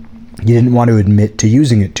 You didn't want to admit to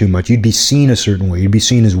using it too much. You'd be seen a certain way. You'd be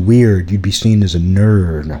seen as weird. You'd be seen as a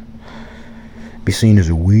nerd. Be seen as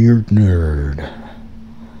a weird nerd.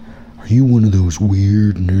 Are you one of those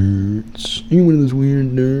weird nerds? Are you one of those weird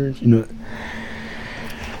nerds? You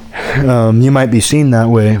know, you might be seen that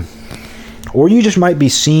way. Or you just might be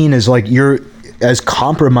seen as like you're as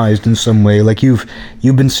compromised in some way, like you've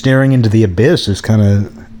been staring into the abyss, is kind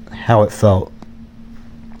of how it felt.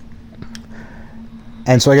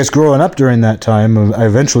 And so I guess growing up during that time, I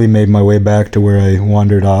eventually made my way back to where I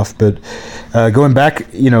wandered off. But going back,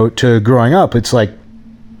 to growing up, it's like,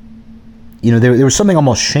 there was something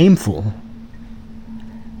almost shameful.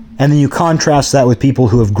 And then you contrast that with people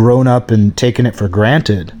who have grown up and taken it for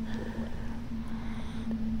granted.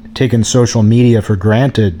 Taken social media for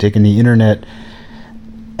granted, taken the internet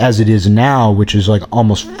as it is now, which is like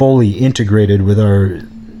almost fully integrated with our,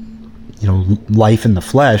 life in the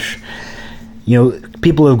flesh.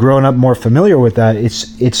 People who have grown up more familiar with that,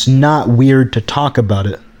 it's not weird to talk about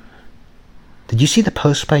it. Did you see the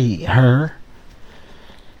post by her?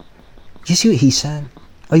 Did you see what he said?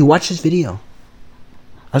 Oh, you watched this video?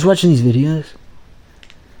 I was watching these videos.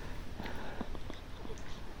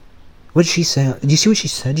 What did she say? Did you see what she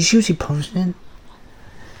said? Did you see what she posted?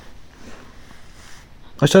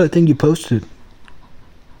 I saw that thing you posted.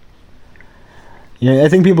 I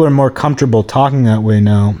think people are more comfortable talking that way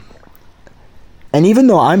now. And even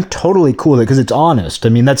though I'm totally cool with it, because it's honest. I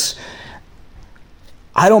mean, I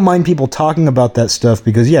don't mind people talking about that stuff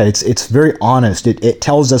because, it's very honest. It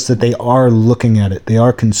tells us that they are looking at it. They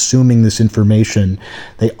are consuming this information.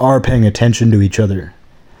 They are paying attention to each other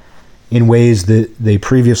in ways that they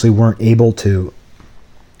previously weren't able to.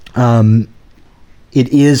 It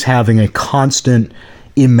is having a constant,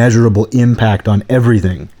 immeasurable impact on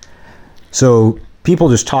everything. So people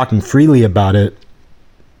just talking freely about it,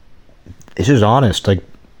 it's just honest, like,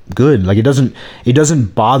 good. Like, it doesn't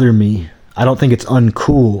bother me. I don't think it's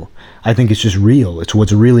uncool. I think it's just real. It's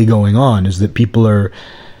what's really going on, is that people are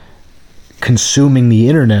consuming the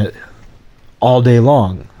internet all day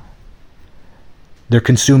long. They're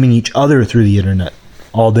consuming each other through the internet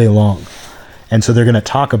all day long. And so they're going to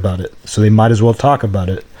talk about it. So they might as well talk about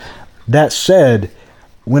it. That said,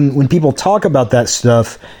 when people talk about that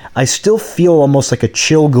stuff, I still feel almost like a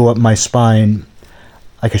chill go up my spine,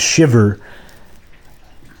 like a shiver.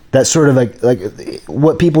 That sort of like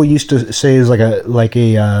what people used to say is like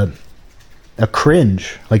a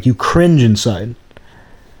cringe. Like, you cringe inside.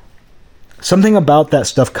 Something about that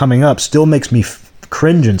stuff coming up still makes me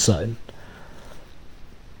cringe inside.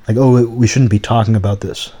 Like, oh, we shouldn't be talking about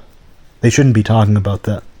this. They shouldn't be talking about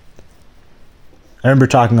that. I remember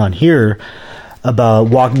talking on here about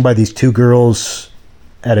walking by these two girls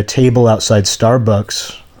at a table outside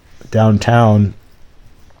Starbucks downtown,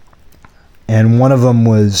 and one of them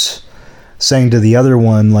was saying to the other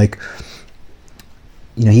one, like,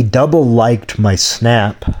 he double liked my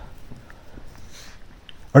snap.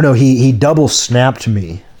 Or no, he double snapped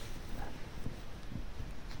me,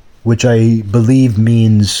 which I believe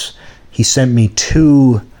means he sent me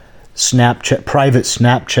two private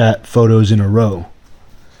Snapchat photos in a row.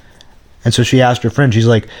 And so she asked her friend, she's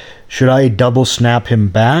like, should I double snap him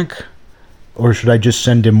back, or should I just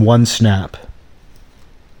send him one snap?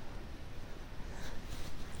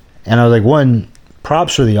 And I was like, one,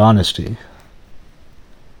 props for the honesty.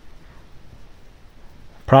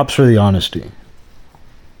 Props for the honesty.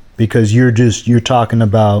 Because you're talking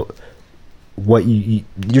about what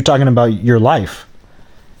you're talking about your life.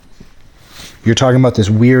 You're talking about this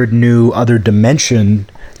weird new other dimension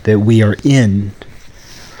that we are in,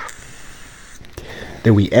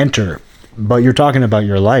 that we enter. But you're talking about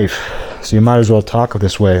your life, so you might as well talk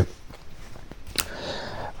this way.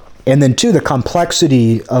 And then, too, the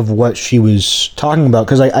complexity of what she was talking about,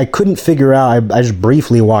 because I couldn't figure out, I just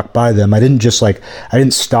briefly walked by them. I didn't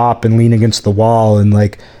stop and lean against the wall and,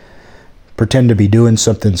 like, pretend to be doing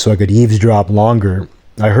something so I could eavesdrop longer.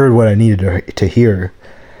 I heard what I needed to hear.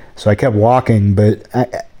 So I kept walking, but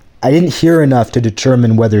I didn't hear enough to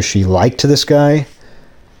determine whether she liked this guy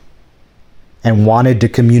and wanted to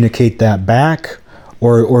communicate that back,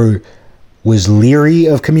 or was leery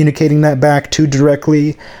of communicating that back too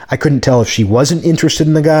directly. I couldn't tell if she wasn't interested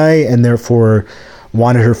in the guy and therefore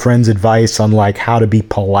wanted her friend's advice on like how to be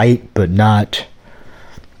polite but not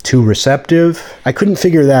too receptive. I couldn't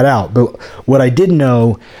figure that out. But what I did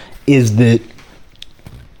know is that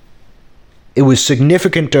it was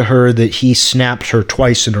significant to her that he snapped her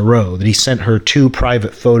twice in a row, that he sent her 2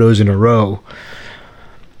 private photos in a row.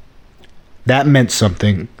 That meant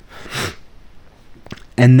something.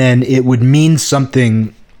 And then it would mean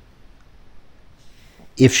something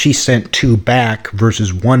if she sent 2 back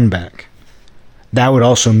versus 1 back. That would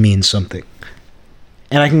also mean something.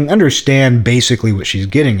 And I can understand basically what she's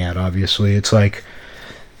getting at, obviously. It's like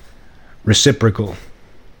reciprocal.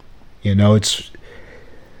 You know, it's...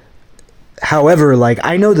 However, like,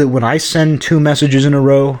 I know that when I send 2 messages in a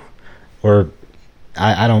row, or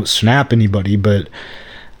I don't snap anybody, but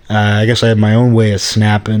I guess I have my own way of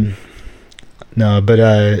snapping. No,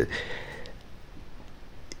 but,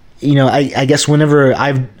 you know, I guess whenever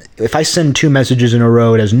if I send 2 messages in a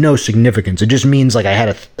row, it has no significance. It just means, like, I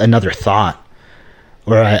had another thought,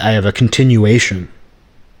 or I have a continuation.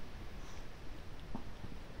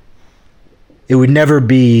 There would never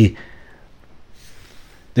be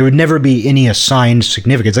any assigned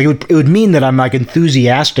significance. Like, it would mean that I'm, like,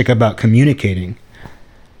 enthusiastic about communicating.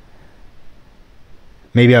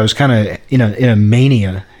 Maybe I was kind of in a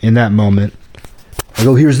mania in that moment. I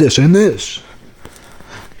go, here's this and this.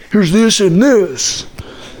 Here's this and this.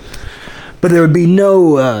 But there would be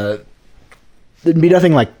there'd be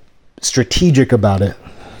nothing like strategic about it.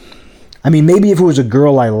 I mean, maybe if it was a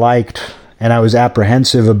girl I liked and I was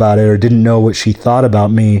apprehensive about it or didn't know what she thought about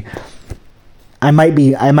me, I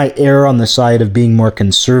might err on the side of being more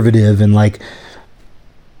conservative and like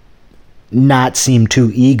not seem too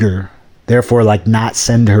eager. Therefore, like, not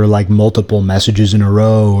send her like multiple messages in a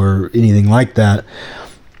row or anything like that.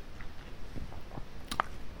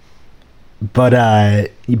 But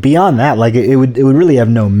beyond that, like, it would really have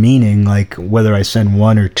no meaning, like, whether I send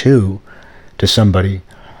 1 or 2 to somebody.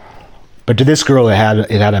 But to this girl, it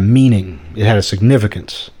had a meaning. It had a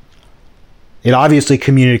significance. It obviously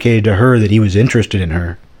communicated to her that he was interested in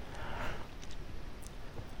her.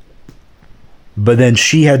 But then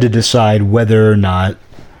she had to decide whether or not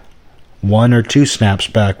 1 or 2 snaps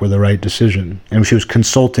back were the right decision. And she was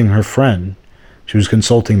consulting her friend. She was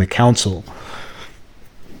consulting the council.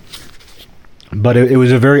 But it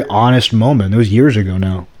was a very honest moment. It was years ago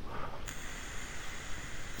now.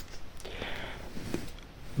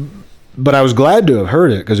 But I was glad to have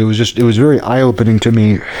heard it, because it was very eye-opening to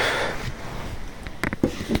me.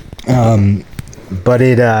 But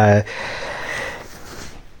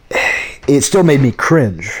it still made me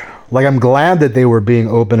cringe. Like, I'm glad that they were being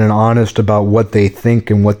open and honest about what they think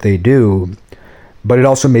and what they do, but it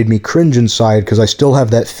also made me cringe inside, because I still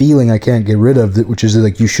have that feeling I can't get rid of, which is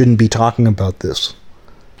like, you shouldn't be talking about this.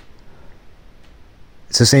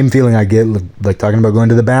 It's the same feeling I get like talking about going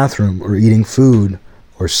to the bathroom or eating food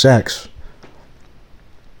or sex.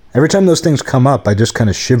 Every time those things come up, I just kind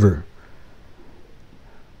of shiver.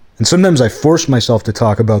 And sometimes I force myself to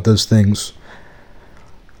talk about those things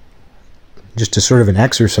just to sort of an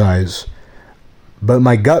exercise. But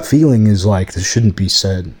my gut feeling is like, this shouldn't be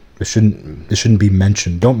said. This shouldn't be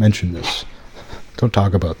mentioned. Don't mention this. Don't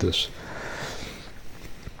talk about this.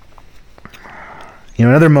 You know,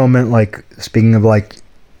 another moment, like, speaking of like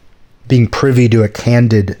being privy to a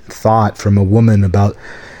candid thought from a woman about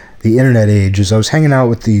the internet age, is I was hanging out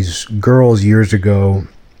with these girls years ago,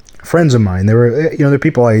 friends of mine. They were, they're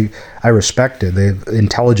people I respected. They're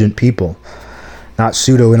intelligent people, not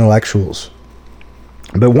pseudo-intellectuals.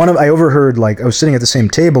 But I overheard, like, I was sitting at the same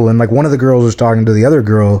table, and like one of the girls was talking to the other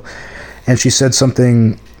girl, and she said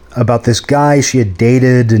something about this guy she had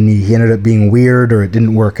dated, and he ended up being weird, or it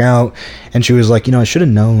didn't work out. And she was like, I should have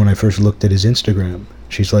known when I first looked at his Instagram.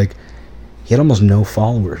 She's like, he had almost no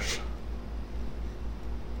followers.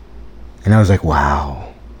 And I was like,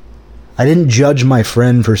 wow. I didn't judge my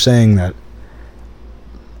friend for saying that.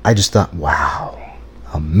 I just thought, wow,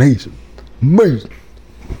 amazing.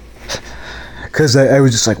 Because I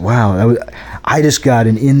was just like, wow, I just got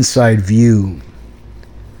an inside view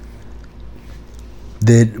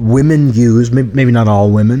that women use, maybe not all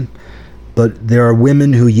women, but there are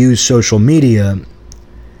women who use social media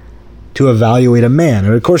to evaluate a man.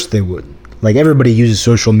 And of course they would. Like, everybody uses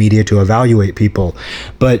social media to evaluate people.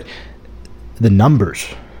 But the numbers,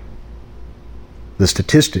 the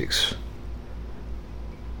statistics.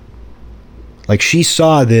 Like, she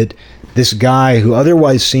saw that this guy who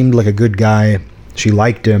otherwise seemed like a good guy, she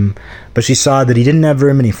liked him, but she saw that he didn't have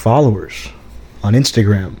very many followers on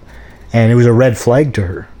Instagram. And it was a red flag to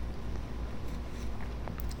her.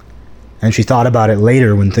 And she thought about it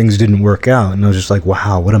later when things didn't work out. And I was just like,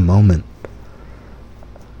 wow, what a moment.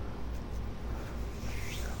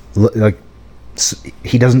 Like,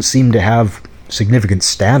 he doesn't seem to have significant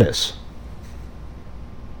status.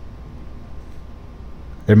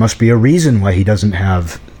 There must be a reason why he doesn't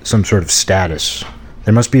have some sort of status.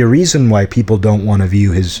 There must be a reason why people don't want to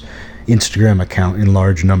view his Instagram account in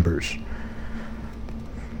large numbers.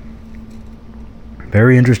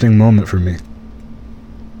 Very interesting moment for me.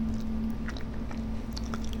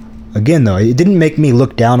 Again, though, it didn't make me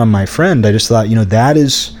look down on my friend. I just thought,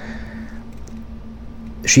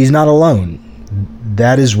 she's not alone.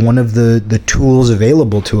 That is one of the tools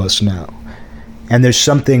available to us now. And there's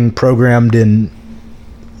something programmed in,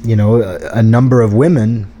 a number of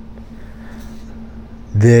women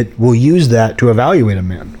that will use that to evaluate a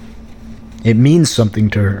man. It means something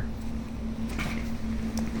to her.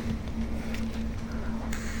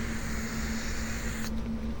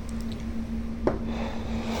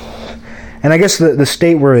 And I guess the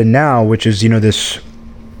state we're in now, which is, this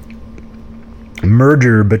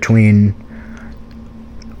merger between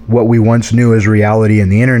what we once knew as reality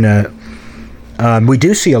and the internet, we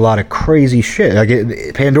do see a lot of crazy shit.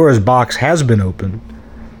 Like, Pandora's box has been opened.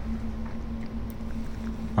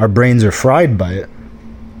 Our brains are fried by it.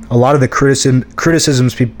 A lot of the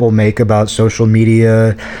criticisms people make about social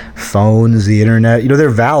media, phones, the internet, they're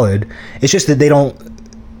valid. It's just that they don't...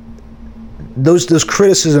 Those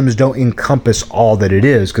criticisms don't encompass all that it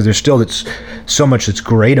is, because there's still so much that's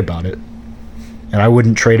great about it. And I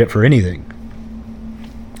wouldn't trade it for anything.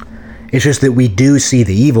 It's just that we do see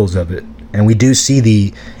the evils of it. And we do see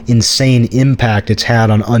the insane impact it's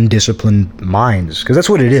had on undisciplined minds. Because that's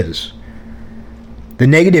what it is. The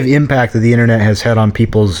negative impact that the internet has had on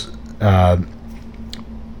people's, the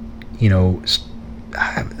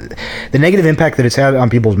negative impact that it's had on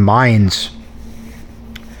people's minds,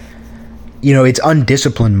 it's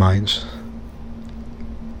undisciplined minds.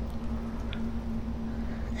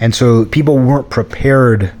 And so people weren't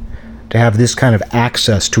prepared to have this kind of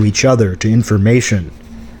access to each other, to information,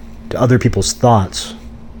 to other people's thoughts.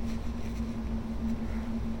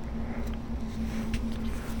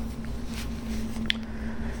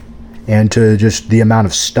 And to just the amount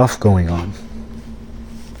of stuff going on.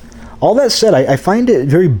 All that said, I find it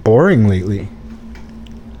very boring lately.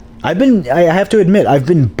 I have to admit, I've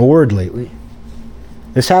been bored lately.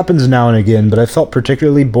 This happens now and again, but I felt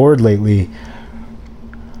particularly bored lately.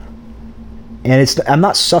 And I'm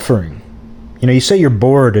not suffering. You say you're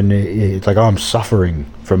bored and it's like, oh, I'm suffering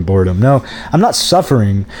from boredom. No, I'm not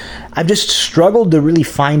suffering. I've just struggled to really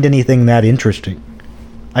find anything that interesting.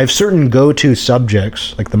 I have certain go-to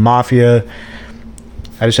subjects, like the mafia,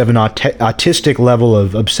 I just have an autistic level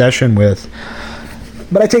of obsession with.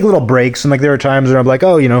 But I take little breaks, and there are times where I'm like,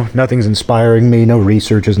 oh, nothing's inspiring me, no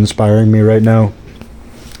research is inspiring me right now.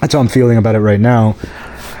 That's how I'm feeling about it right now.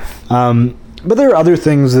 But there are other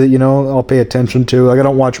things that, I'll pay attention to. Like, I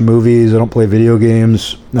don't watch movies, I don't play video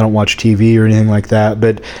games, I don't watch TV or anything like that,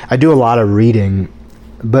 but I do a lot of reading.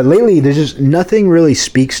 But lately, there's just nothing really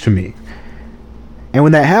speaks to me. And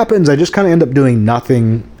when that happens, I just kind of end up doing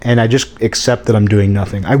nothing, and I just accept that I'm doing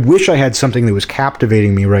nothing. I wish I had something that was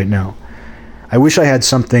captivating me right now. I wish I had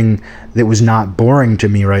something that was not boring to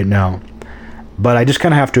me right now. But I just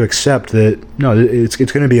kind of have to accept that, no, it's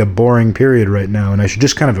going to be a boring period right now, and I should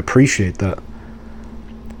just kind of appreciate that.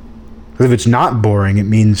 Because if it's not boring, it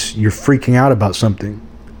means you're freaking out about something.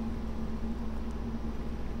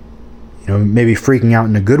 Maybe freaking out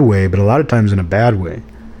in a good way, but a lot of times in a bad way.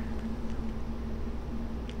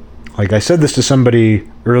 Like, I said this to somebody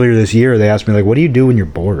earlier this year. They asked me, what do you do when you're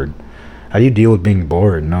bored? How do you deal with being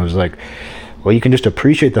bored? And I was like, Well, you can just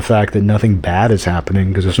appreciate the fact that nothing bad is happening,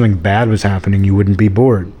 because if something bad was happening, you wouldn't be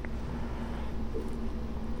bored.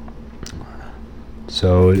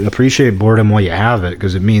 So appreciate boredom while you have it,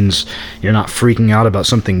 because it means you're not freaking out about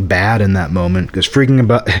something bad in that moment. Because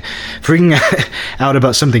freaking out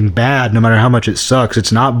about something bad, no matter how much it sucks,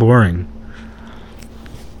 it's not boring.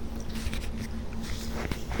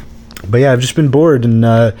 But yeah, I've just been bored, and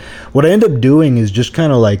what I end up doing is just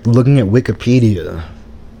kind of like looking at Wikipedia.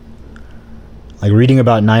 Like reading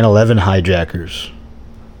about 9/11 hijackers.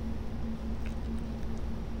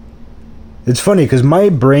 It's funny because my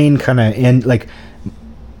brain kind of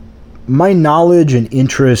my knowledge and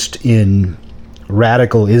interest in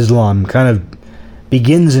radical Islam kind of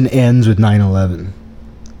begins and ends with 9/11.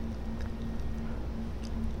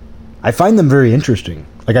 I find them very interesting.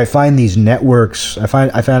 Like I find these networks. I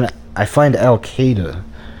find Al Qaeda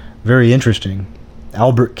very interesting.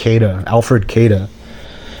 Alfred Qaeda.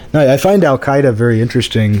 No, I find Al Qaeda very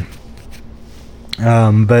interesting.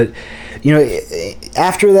 But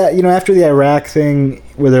after that, after the Iraq thing,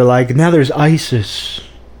 where they're like, now there's ISIS.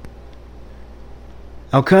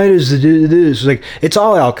 Al Qaeda's this. Like, it's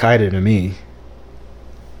all Al Qaeda to me.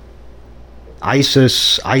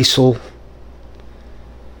 ISIS, ISIL.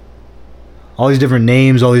 All these different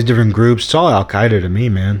names, all these different groups. It's all Al Qaeda to me,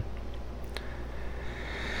 man.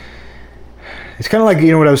 It's kind of like,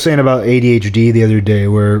 what I was saying about ADHD the other day,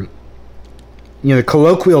 where, the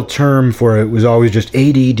colloquial term for it was always just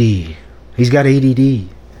ADD. He's got ADD.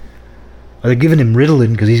 Or they're giving him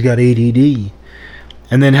Ritalin because he's got ADD.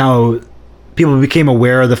 And then how people became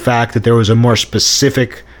aware of the fact that there was a more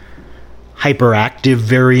specific hyperactive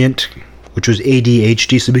variant, which was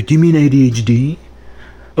ADHD. So, do you mean ADHD?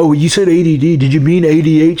 Oh, you said ADD. Did you mean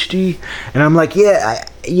ADHD? And I'm like, yeah,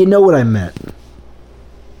 you know what I meant.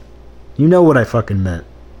 You know what I fucking meant.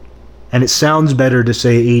 And it sounds better to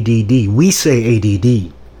say ADD. We say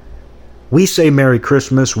ADD. We say Merry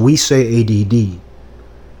Christmas. We say ADD.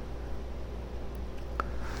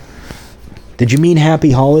 Did you mean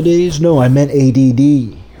Happy Holidays? No, I meant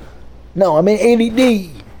ADD. No, I meant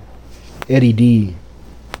ADD. Eddie D.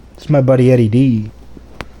 It's my buddy Eddie D.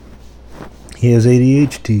 He has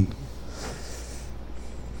ADHD.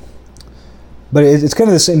 But it's kind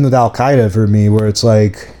of the same with Al Qaeda for me, where it's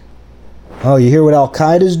like, oh, you hear what Al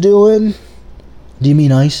Qaeda's doing? Do you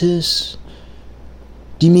mean ISIS?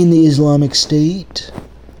 Do you mean the Islamic State?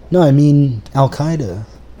 No, I mean Al Qaeda.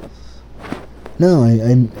 No,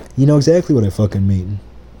 you know exactly what I fucking mean.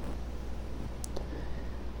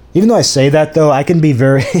 Even though I say that, though, I can be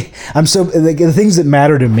very... I'm so... the things that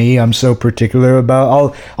matter to me, I'm so particular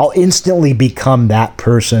about. I'll instantly become that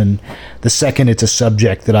person the second it's a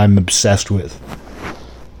subject that I'm obsessed with.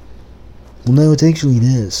 Well, no, it's actually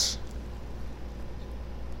this.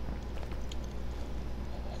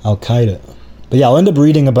 Al Qaeda. But yeah, I'll end up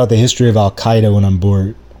reading about the history of Al Qaeda when I'm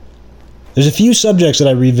bored. There's a few subjects that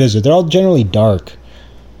I revisit. They're all generally dark.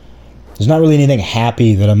 There's not really anything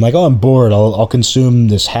happy that I'm like, oh, I'm bored. I'll consume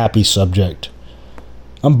this happy subject.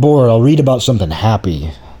 I'm bored. I'll read about something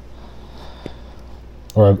happy.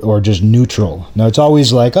 Or just neutral. No, it's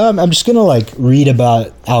always like, oh, I'm just going to read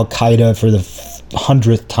about Al Qaeda for the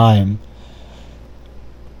 100th time.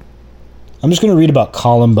 I'm just going to read about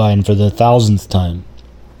Columbine for the 1,000th time.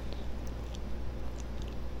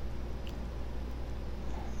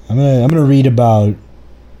 I'm gonna read about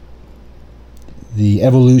the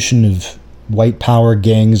evolution of white power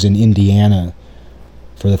gangs in Indiana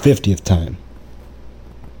for the 50th time.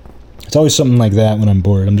 It's always something like that when I'm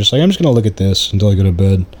bored. I'm just gonna look at this until I go to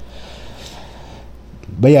bed.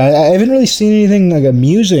 But yeah, I haven't really seen anything like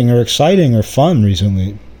amusing or exciting or fun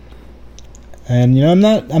recently. And I'm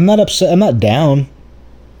not upset. I'm not down.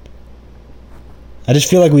 I just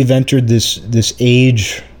feel like we've entered this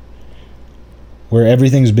age where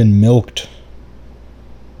everything's been milked.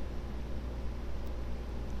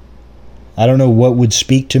 I don't know what would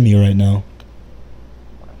speak to me right now.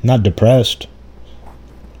 I'm not depressed.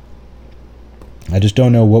 I just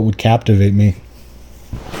don't know what would captivate me.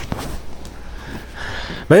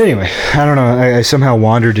 But anyway, I don't know. I somehow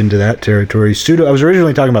wandered into that territory. I was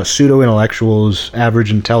originally talking about pseudo-intellectuals,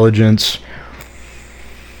 average intelligence.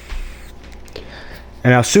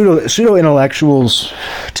 And now pseudo-intellectuals,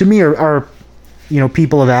 to me, are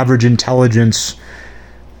people of average intelligence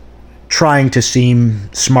trying to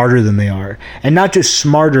seem smarter than they are. And not just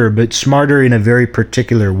smarter, but smarter in a very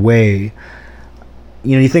particular way.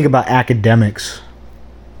 You think about academics.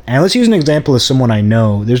 And let's use an example of someone I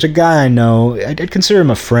know. There's a guy I know. I'd consider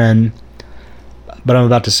him a friend, but I'm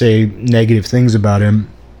about to say negative things about him.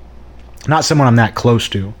 Not someone I'm that close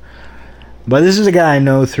to. But this is a guy I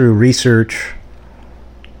know through research.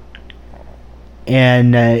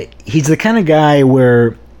 And he's the kind of guy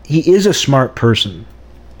where he is a smart person,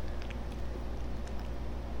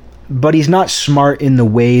 but he's not smart in the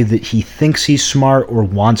way that he thinks he's smart or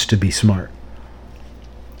wants to be smart.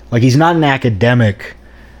 Like, he's not an academic,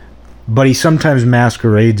 but he sometimes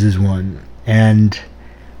masquerades as one, and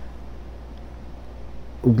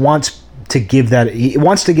wants to give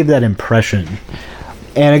that impression.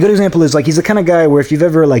 And a good example is, like, he's the kind of guy where if you've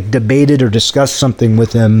ever, like, debated or discussed something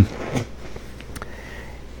with him,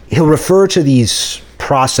 he'll refer to these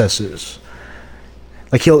processes.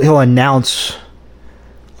 Like, he'll announce,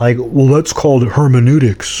 like, well, that's called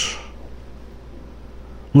hermeneutics.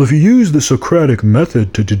 Well, if you use the Socratic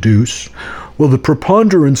method to deduce, well, the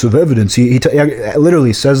preponderance of evidence, he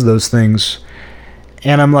literally says those things.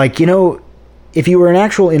 And I'm like, if you were an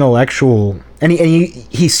actual intellectual, and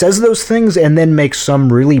he says those things and then makes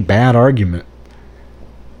some really bad argument.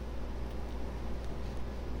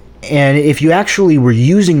 And if you actually were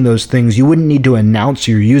using those things, you wouldn't need to announce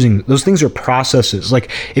you're using those things. Are processes.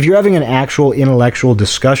 Like, if you're having an actual intellectual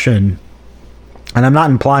discussion, and I'm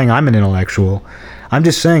not implying I'm an intellectual, I'm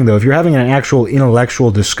just saying, though, if you're having an actual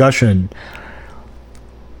intellectual discussion,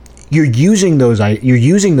 you're using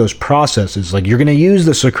those processes. Like, you're going to use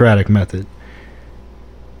the Socratic method.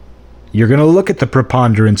 You're going to look at the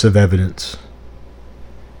preponderance of evidence.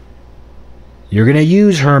 You're going to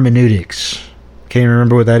use hermeneutics. Can't even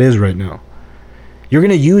remember what that is right now. You're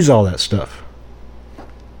going to use all that stuff.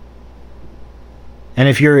 And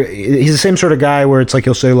he's the same sort of guy where it's like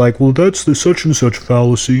he'll say, like, well, that's the such and such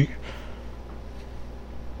fallacy.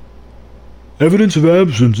 Evidence of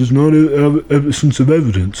absence is not absence of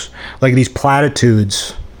evidence. Like, these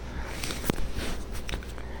platitudes.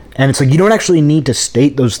 And it's like, you don't actually need to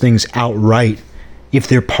state those things outright if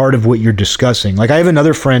they're part of what you're discussing. Like, I have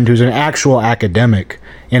another friend who's an actual academic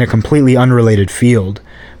in a completely unrelated field,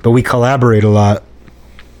 but we collaborate a lot.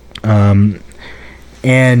 And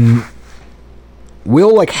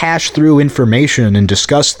we'll, like, hash through information and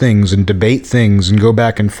discuss things and debate things and go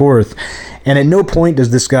back and forth. And at no point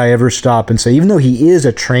does this guy ever stop and say, even though he is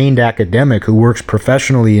a trained academic who works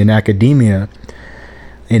professionally in academia,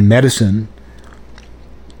 in medicine,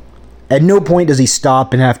 at no point does he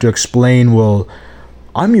stop and have to explain, well,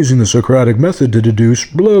 I'm using the Socratic method to deduce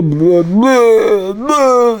blah, blah, blah,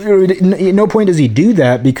 blah. At no point does he do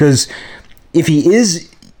that, because if he is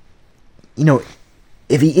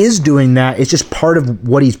doing that, it's just part of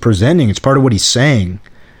what he's presenting. It's part of what he's saying.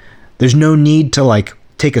 There's no need to, like,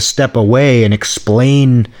 take a step away and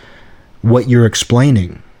explain what you're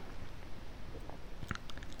explaining.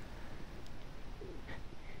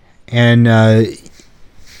 And,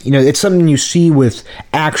 it's something you see with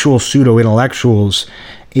actual pseudo-intellectuals,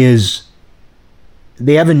 is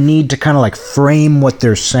they have a need to kind of, like, frame what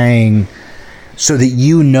they're saying so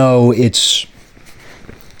that it's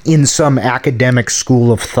in some academic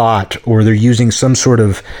school of thought, or they're using some sort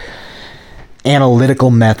of analytical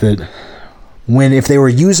method. When if they were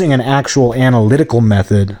using an actual analytical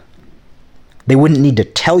method, they wouldn't need to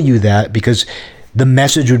tell you that, because the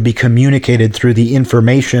message would be communicated through the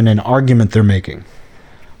information and argument they're making.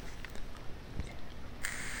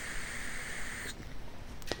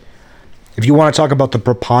 If you want to talk about the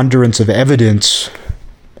preponderance of evidence,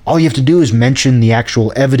 all you have to do is mention the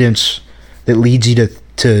actual evidence that leads you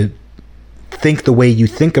to think the way you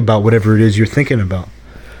think about whatever it is you're thinking about.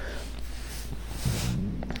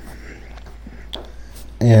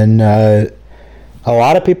 And a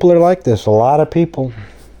lot of people are like this. A lot of people.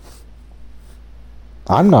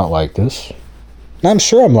 I'm not like this. I'm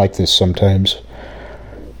sure I'm like this sometimes.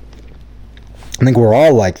 I think we're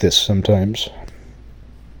all like this sometimes.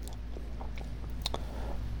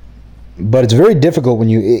 But it's very difficult when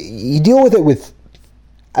you deal with it with...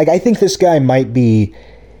 I think this guy might be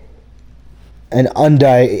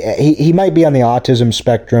he might be on the autism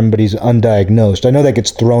spectrum, but he's undiagnosed. I know that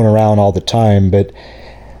gets thrown around all the time, but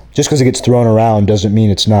just because it gets thrown around doesn't mean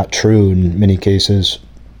it's not true in many cases.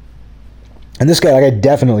 And this guy, I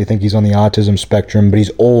definitely think he's on the autism spectrum, but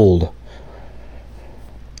he's old.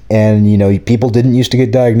 And, people didn't used to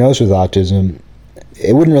get diagnosed with autism.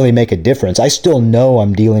 It wouldn't really make a difference. I still know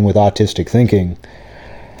I'm dealing with autistic thinking.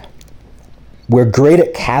 We're great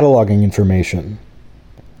at cataloging information.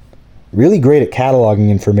 Really great at cataloging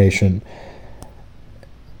information.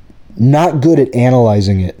 Not good at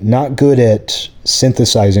analyzing it. Not good at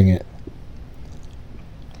synthesizing it.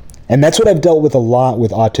 And that's what I've dealt with a lot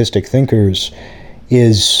with autistic thinkers,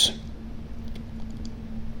 is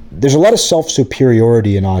there's a lot of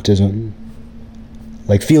self-superiority in autism.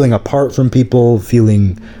 Like feeling apart from people,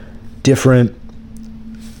 feeling different,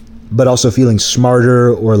 but also feeling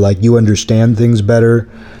smarter, or like you understand things better.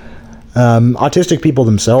 Autistic people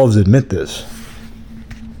themselves admit this.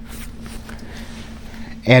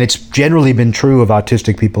 And it's generally been true of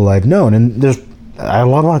autistic people I've known. And I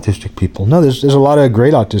love autistic people. No, there's a lot of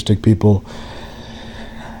great autistic people.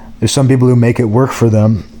 There's some people who make it work for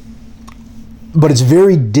them. But it's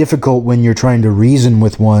very difficult when you're trying to reason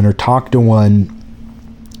with one or talk to one,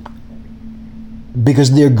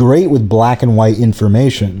 because they're great with black and white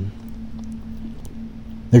information.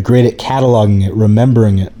 They're great at cataloging it,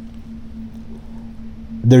 remembering it.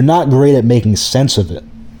 They're not great at making sense of it.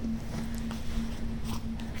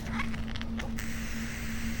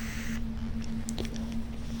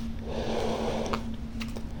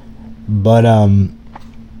 But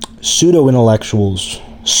pseudo-intellectuals.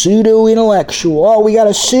 Pseudo-intellectual. Oh, we got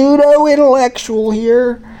a pseudo-intellectual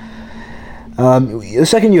here. The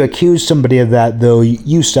second you accuse somebody of that, though,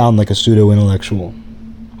 you sound like a pseudo-intellectual.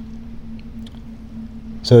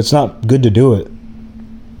 So it's not good to do it.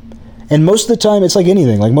 And most of the time, it's like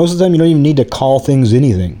anything. Like, most of the time, you don't even need to call things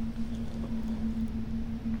anything.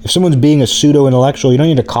 If someone's being a pseudo-intellectual, you don't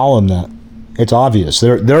need to call them that. It's obvious.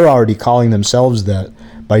 They're already calling themselves that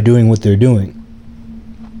by doing what they're doing.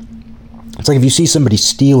 It's like if you see somebody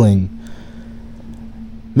stealing,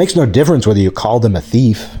 it makes no difference whether you call them a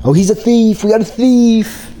thief. Oh, he's a thief. We got a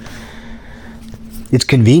thief. It's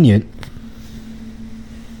convenient.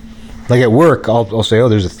 Like at work, I'll say, oh,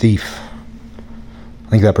 there's a thief. I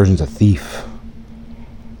think that person's a thief.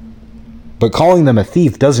 But calling them a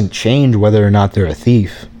thief doesn't change whether or not they're a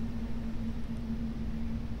thief.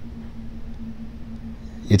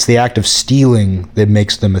 It's the act of stealing that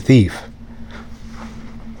makes them a thief.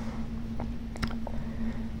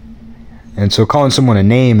 And so calling someone a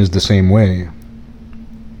name is the same way.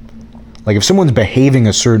 Like if someone's behaving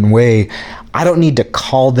a certain way, I don't need to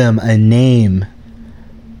call them a name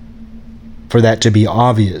for that to be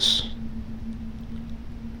obvious.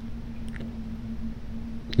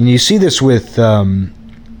 And you see this with,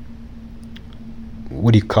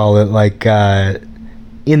 what do you call it, like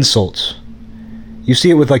insults. You see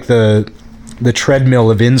it with like the treadmill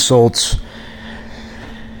of insults,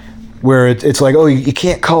 where it's like, oh, you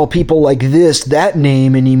can't call people like that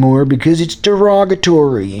name anymore because it's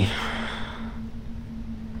derogatory.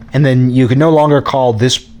 And then you can no longer call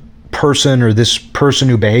this person or this person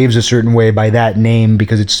who behaves a certain way by that name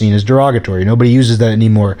because it's seen as derogatory. Nobody uses that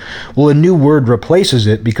anymore. Well, a new word replaces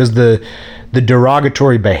it because the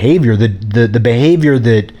derogatory behavior, the behavior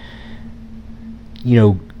that, you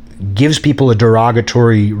know, gives people a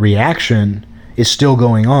derogatory reaction is still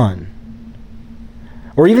going on.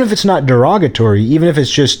 Or even if it's not derogatory, even if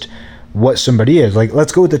it's just what somebody is. Like,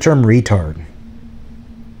 let's go with the term retard.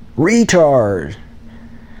 Retard.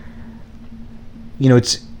 You know,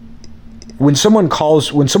 it's when someone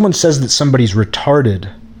says that somebody's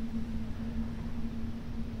retarded,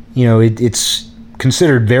 you know, it's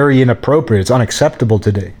considered very inappropriate. It's unacceptable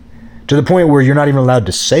today. To the point where you're not even allowed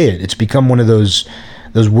to say it. It's become one of those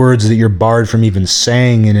words that you're barred from even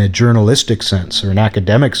saying in a journalistic sense or an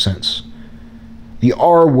academic sense. The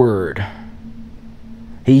R word.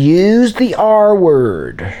 He used the R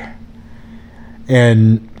word.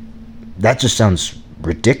 And that just sounds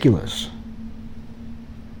ridiculous.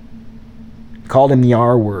 Called him the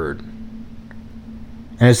R word.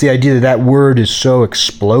 And it's the idea that that word is so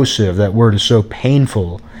explosive, that word is so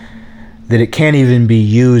painful, that it can't even be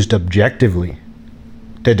used objectively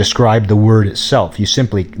to describe the word itself.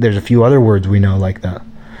 There's a few other words we know like that.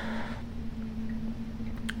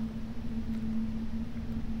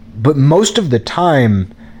 But most of the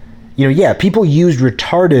time, you know, yeah, people use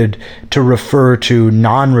retarded to refer to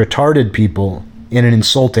non-retarded people in an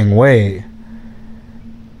insulting way.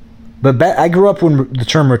 But I grew up when the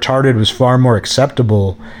term retarded was far more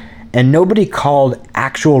acceptable, and nobody called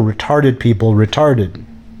actual retarded people retarded.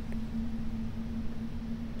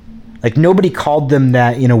 Like, nobody called them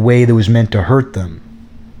that in a way that was meant to hurt them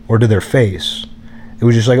or to their face. It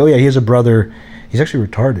was just like, oh yeah, he has a brother, he's actually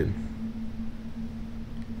retarded.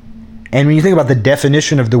 And when you think about the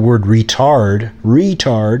definition of the word retard,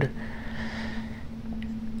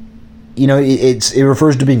 you know, it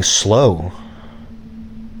refers to being slow,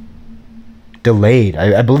 delayed.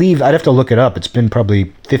 I believe, I'd have to look it up. It's been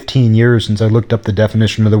probably 15 years since I looked up the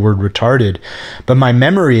definition of the word retarded. But my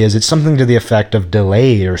memory is it's something to the effect of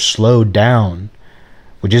delayed or slowed down,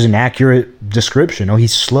 which is an accurate description. Oh,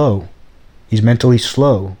 he's slow. He's mentally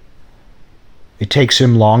slow. It takes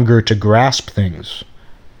him longer to grasp things.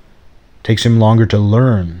 Takes him longer to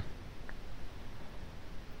learn.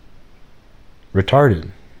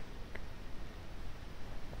 Retarded.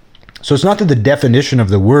 So it's not that the definition of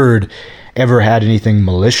the word ever had anything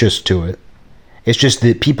malicious to it. It's just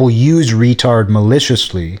that people use retard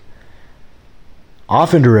maliciously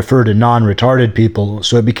often to refer to non-retarded people,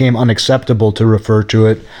 so it became unacceptable to refer to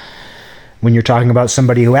it when you're talking about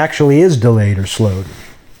somebody who actually is delayed or slowed.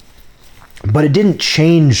 But it didn't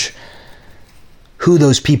change who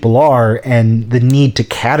those people are and the need to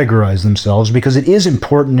categorize themselves, because it is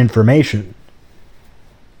important information.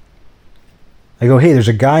 I go, hey, there's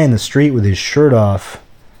a guy in the street with his shirt off,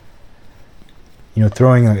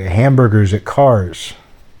 throwing hamburgers at cars.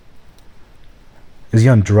 Is he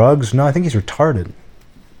on drugs? No, I think he's retarded.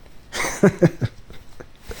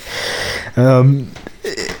 But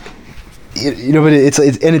it's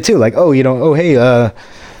and it too, like, hey,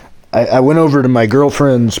 I went over to my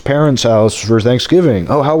girlfriend's parents' house for Thanksgiving.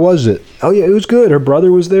 Oh, how was it? Oh, yeah, it was good. Her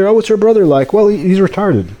brother was there. Oh, what's her brother like? Well, he's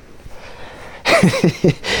retarded.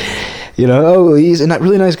 He's a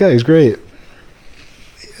really nice guy. He's great.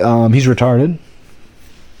 He's retarded.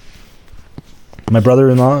 My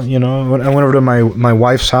brother-in-law, I went over to my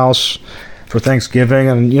wife's house for Thanksgiving,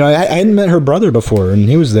 and, I hadn't met her brother before, and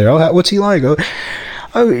he was there. Oh, what's he like? Oh,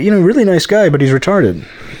 really nice guy, but he's retarded.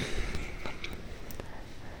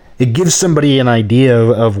 It gives somebody an idea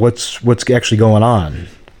of what's actually going on.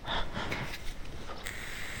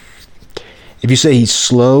 If you say he's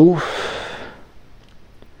slow,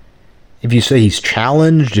 if you say he's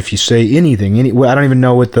challenged, if you say anything, I don't even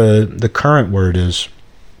know what the current word is.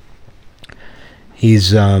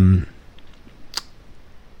 He's I'm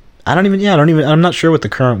not sure what the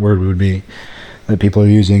current word would be that people are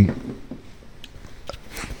using.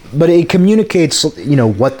 But it communicates,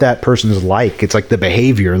 what that person is like. It's like the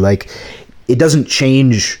behavior. Like, it doesn't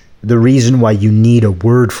change the reason why you need a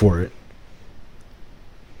word for it.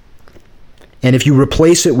 And if you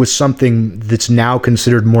replace it with something that's now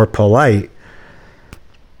considered more polite,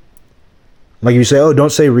 like if you say, oh,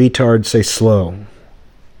 don't say retard, say slow.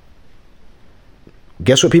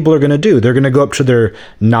 Guess what people are going to do? They're going to go up to their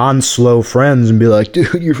non-slow friends and be like,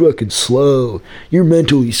 dude, you're fucking slow. You're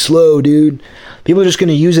mentally slow, dude. People are just going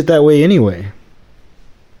to use it that way anyway.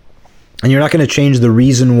 And you're not going to change the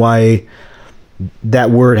reason why that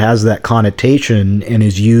word has that connotation and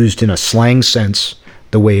is used in a slang sense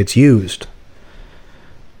the way it's used.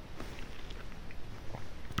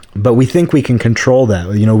 But we think we can control that.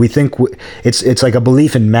 We think it's like a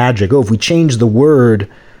belief in magic. Oh, if we change the word,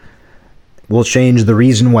 we'll change the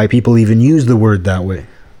reason why people even use the word that way.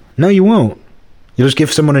 No, you won't. You'll just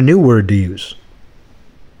give someone a new word to use.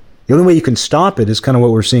 The only way you can stop it is kind of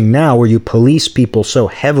what we're seeing now, where you police people so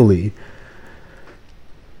heavily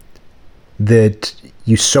that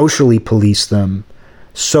you socially police them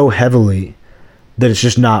so heavily that it's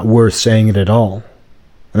just not worth saying it at all.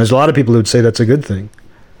 And there's a lot of people who would say that's a good thing.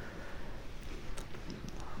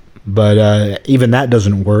 But even that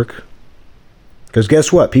doesn't work. Because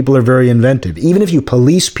guess what? People are very inventive. Even if you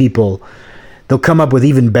police people, they'll come up with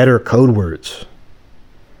even better code words.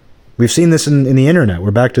 We've seen this in the internet.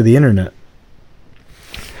 We're back to the internet.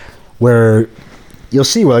 Where you'll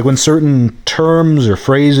see, like when certain terms or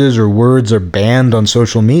phrases or words are banned on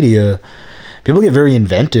social media, people get very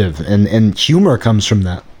inventive, and humor comes from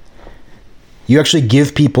that. You actually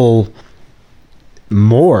give people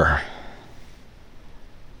more.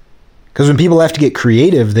 Because when people have to get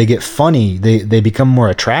creative, they get funny. They become more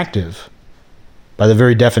attractive. By the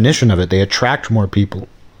very definition of it, they attract more people.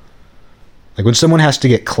 Like when someone has to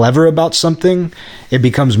get clever about something, it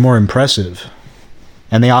becomes more impressive.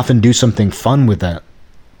 And they often do something fun with that.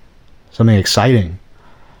 Something exciting.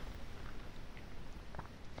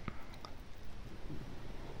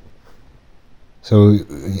 So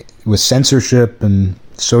with censorship and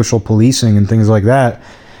social policing and things like that,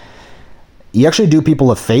 you actually do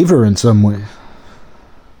people a favor in some way.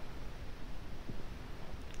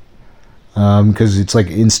 Because it's like,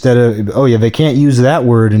 instead of, oh yeah, they can't use that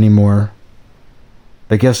word anymore.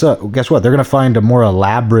 But guess what? They're going to find a more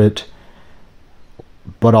elaborate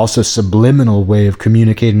but also subliminal way of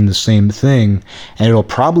communicating the same thing, and it'll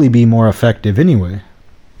probably be more effective anyway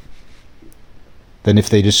than if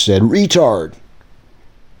they just said retard.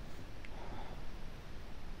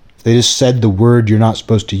 If they just said the word you're not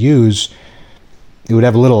supposed to use, it would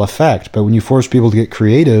have little effect. But when you force people to get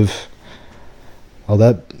creative, well,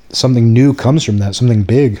 that something new comes from that, something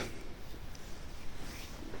big.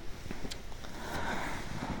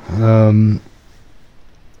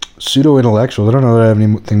 Pseudo-intellectual. I don't know that I have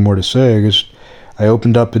anything more to say. I guess I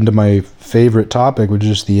opened up into my favorite topic, which is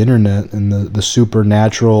just the internet and the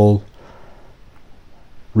supernatural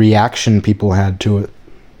reaction people had to it.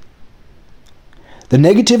 The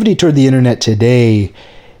negativity toward the internet today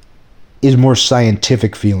is more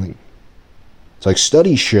scientific feeling. It's like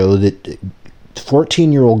studies show that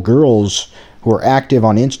 14-year-old girls who are active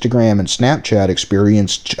on Instagram and Snapchat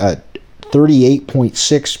experienced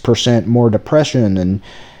 38.6% more depression and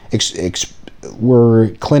were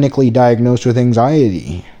clinically diagnosed with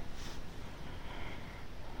anxiety.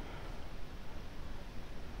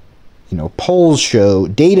 You know,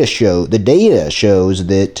 data shows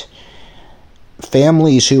that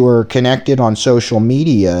families who are connected on social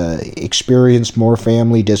media experience more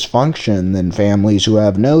family dysfunction than families who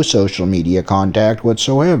have no social media contact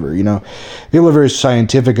whatsoever. You know, people are very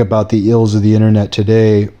scientific about the ills of the internet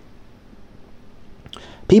today.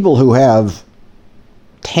 People who have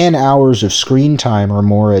 10 hours of screen time or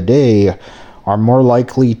more a day are more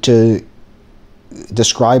likely to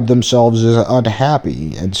describe themselves as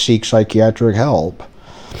unhappy and seek psychiatric help.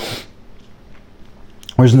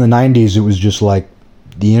 Whereas in the 90s, it was just like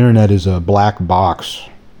the internet is a black box.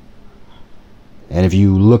 And if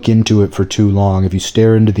you look into it for too long, if you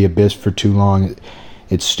stare into the abyss for too long,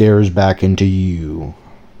 it stares back into you.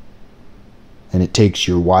 And it takes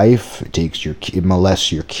your wife, it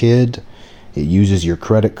molests your kid, it uses your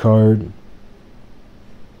credit card.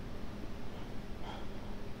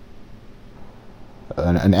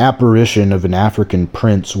 An apparition of an African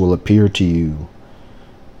prince will appear to you,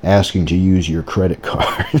 asking to use your credit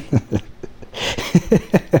card.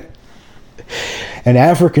 An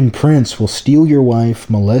African prince will steal your wife,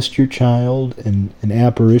 molest your child, and an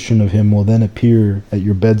apparition of him will then appear at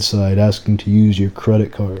your bedside asking to use your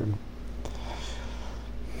credit card.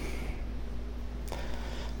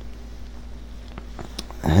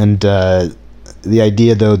 And the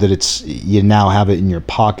idea, though, that you now have it in your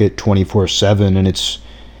pocket 24/7, and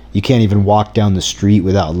you can't even walk down the street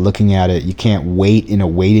without looking at it. You can't wait in a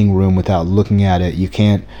waiting room without looking at it. You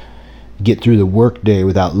can't get through the workday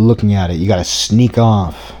without looking at it. You got to sneak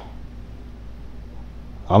off.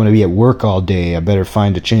 I'm going to be at work all day. I better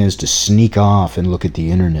find a chance to sneak off and look at the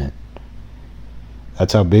internet.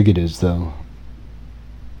 That's how big it is, though.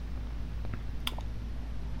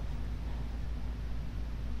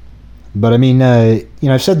 But I mean,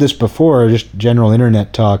 I've said this before, just general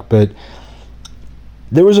internet talk, but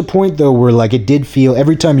there was a point, though, where like it did feel,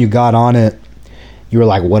 every time you got on it, you were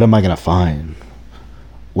like, what am I going to find?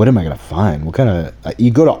 What am I going to find? What kind of...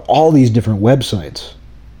 You go to all these different websites.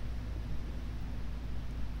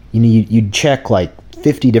 You know, you'd check like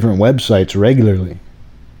 50 different websites regularly.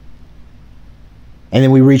 And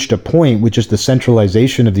then we reached a point with just the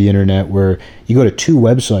centralization of the internet where you go to 2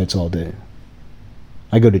 websites all day.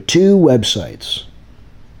 I go to 2 websites,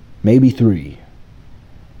 maybe 3.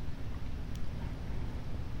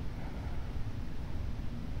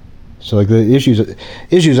 So like the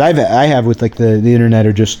issues I have with like the internet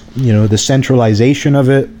are just, you know, the centralization of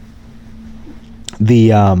it.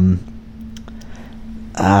 The I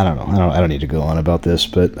don't know. I don't need to go on about this,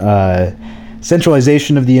 but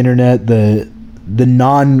centralization of the internet, the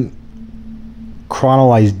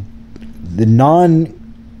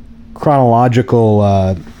non-chronological,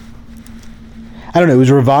 I don't know, it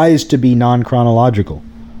was revised to be non-chronological.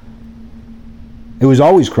 It was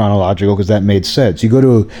always chronological because that made sense. You go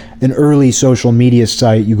to an early social media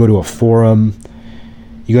site, you go to a forum,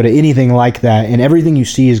 you go to anything like that, and everything you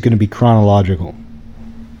see is going to be chronological.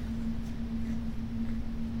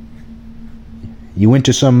 You went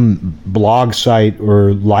to some blog site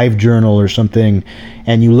or live journal or something,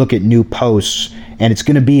 and you look at new posts, and it's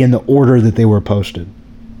going to be in the order that they were posted.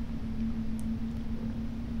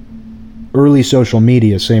 Early social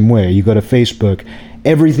media, same way. You go to Facebook,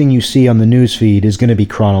 everything you see on the news feed is going to be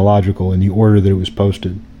chronological in the order that it was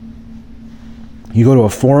posted. You go to a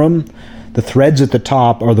forum, the threads at the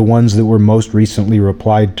top are the ones that were most recently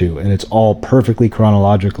replied to, and it's all perfectly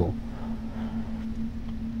chronological.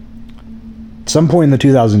 At some point in the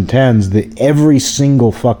 2010s, every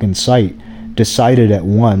single fucking site decided at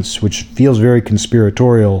once, which feels very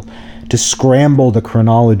conspiratorial, to scramble the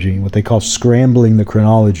chronology, what they call scrambling the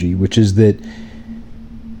chronology, which is that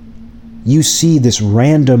you see this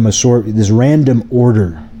random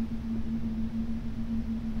order,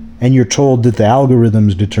 and you're told that the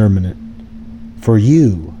algorithms determine it for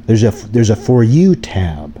you. There's a For You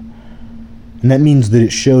tab, and that means that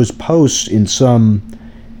it shows posts in some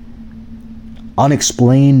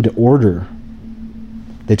unexplained order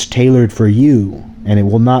that's tailored for you, and it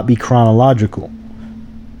will not be chronological.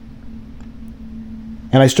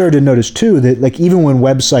 And I started to notice too that like even when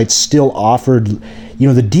websites still offered, you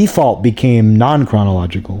know, the default became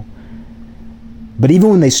non-chronological. But even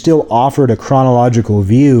when they still offered a chronological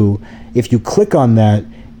view, if you click on that,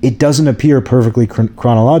 it doesn't appear perfectly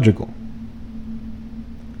chronological.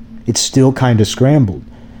 It's still kind of scrambled.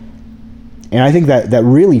 And I think that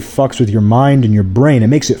really fucks with your mind and your brain. It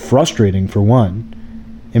makes it frustrating, for one.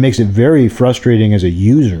 It makes it very frustrating as a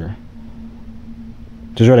user.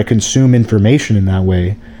 to try to consume information in that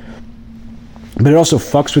way. But it also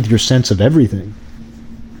fucks with your sense of everything.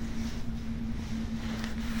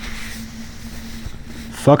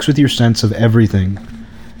 Fucks with your sense of everything.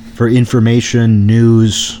 For information,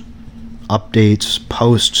 news, updates,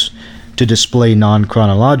 posts to display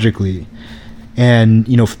non-chronologically. And,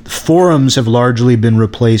 forums have largely been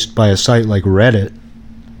replaced by a site like Reddit,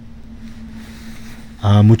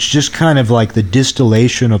 which is just kind of like the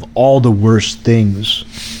distillation of all the worst things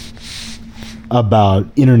about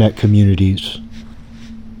internet communities,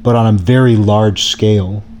 but on a very large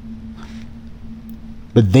scale.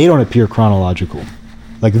 But they don't appear chronological.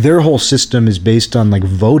 Like, their whole system is based on, like,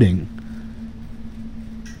 voting.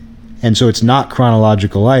 And so it's not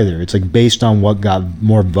chronological either. It's, like, based on what got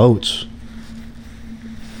more votes.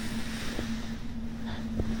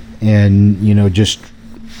 And, just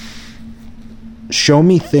show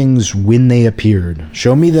me things when they appeared.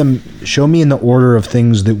 Show me in the order of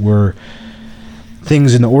things in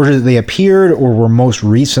the order that they appeared or were most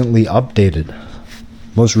recently updated,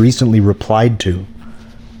 most recently replied to.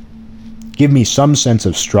 Give me some sense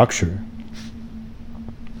of structure.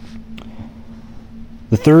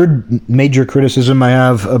 The third major criticism I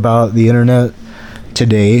have about the internet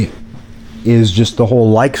today is just the whole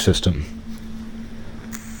like system.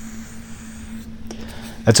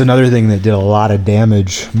 That's another thing that did a lot of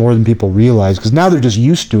damage, more than people realize, because now they're just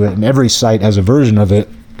used to it, and every site has a version of it.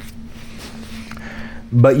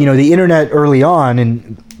 But, the internet early on,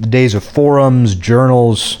 in the days of forums,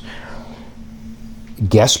 journals,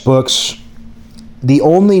 guest books, the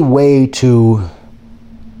only way to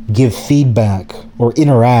give feedback or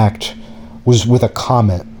interact was with a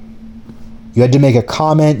comment. You had to make a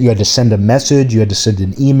comment, you had to send a message, you had to send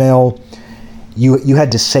an email, you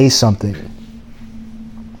had to say something.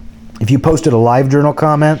 If you posted a LiveJournal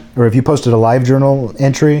comment, or if you posted a LiveJournal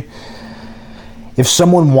entry, if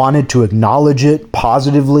someone wanted to acknowledge it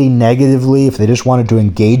positively, negatively, if they just wanted to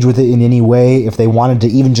engage with it in any way, if they wanted to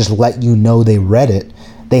even just let you know they read it,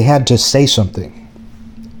 they had to say something.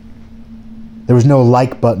 There was no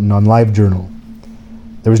like button on LiveJournal.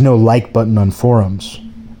 There was no like button on forums.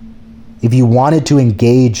 If you wanted to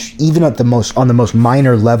engage, even on the most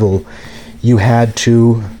minor level, you had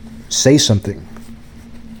to say something.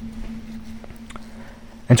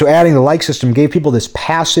 And so adding the like system gave people this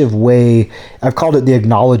passive way. I've called it the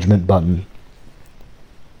acknowledgement button.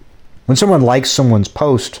 When someone likes someone's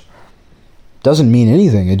post, it doesn't mean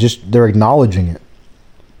anything. They're acknowledging it.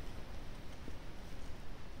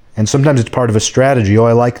 And sometimes it's part of a strategy.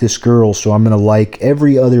 I like this girl, so I'm going to like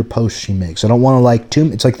every other post she makes. I don't want to like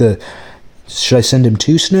two. It's like should I send him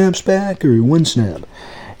 2 snaps back or 1 snap?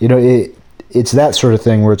 It's that sort of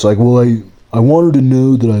thing where it's like, well, I want her to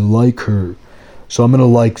know that I like her. So I'm going to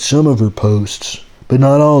like some of her posts, but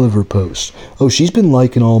not all of her posts. Oh, she's been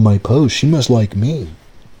liking all my posts. She must like me.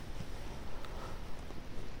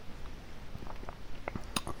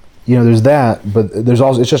 There's that, but there's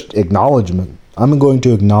also, it's just acknowledgement. I'm going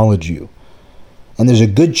to acknowledge you. And there's a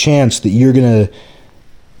good chance that you're going to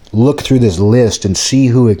look through this list and see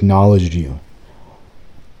who acknowledged you.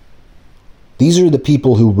 These are the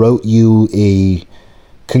people who wrote you a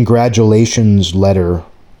congratulations letter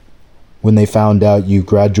when they found out you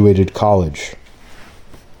graduated college.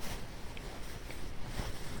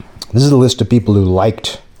 This is a list of people who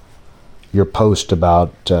liked your post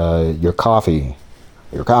about your coffee.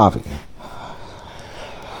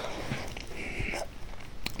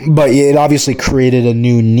 But it obviously created a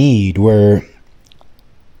new need where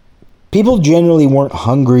people generally weren't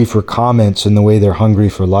hungry for comments in the way they're hungry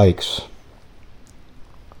for likes.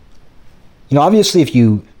 Obviously if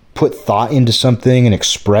you put thought into something and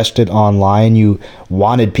expressed it online, you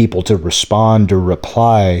wanted people to respond or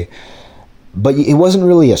reply, but it wasn't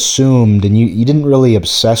really assumed and you didn't really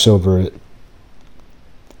obsess over it.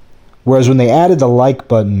 Whereas when they added the like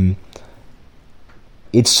button,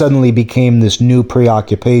 it suddenly became this new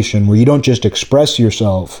preoccupation where you don't just express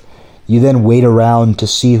yourself, you then wait around to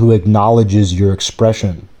see who acknowledges your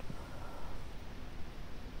expression.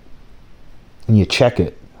 And you check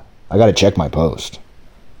it. I got to check my post.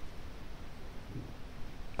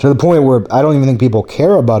 To the point where I don't even think people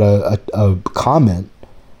care about a comment.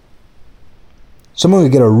 Someone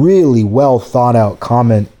could get a really well thought out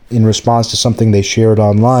comment in response to something they shared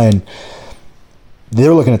online.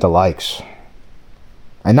 They're looking at the likes.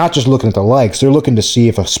 And not just looking at the likes, they're looking to see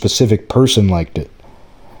if a specific person liked it.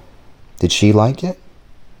 Did she like it?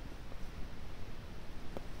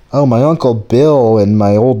 Oh, my Uncle Bill and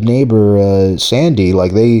my old neighbor Sandy,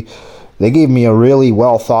 they gave me a really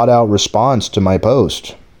well thought out response to my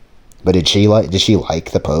post. But did she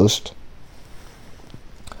like the post?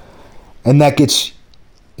 And that gets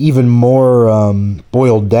even more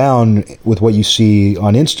boiled down with what you see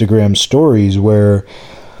on Instagram stories, where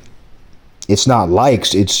it's not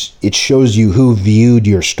likes, it shows you who viewed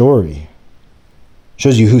your story. It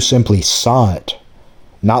shows you who simply saw it,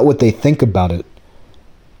 not what they think about it.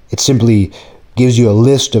 It simply gives you a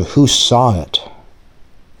list of who saw it.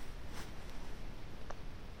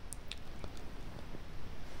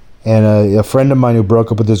 And a friend of mine who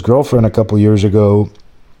broke up with his girlfriend a couple years ago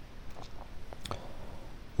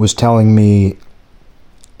was telling me,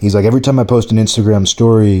 he's like, every time I post an Instagram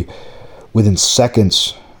story, within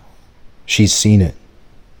seconds, she's seen it.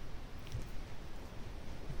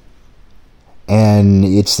 And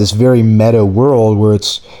it's this very meta world where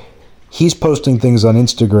he's posting things on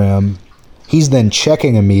Instagram, he's then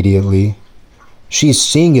checking immediately, she's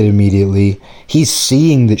seeing it immediately, he's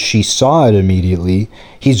seeing that she saw it immediately,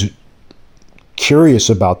 he's curious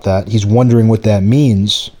about that, he's wondering what that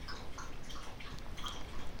means.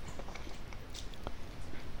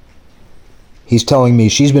 He's telling me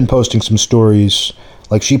she's been posting some stories,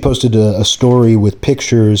 like she posted a story with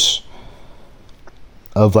pictures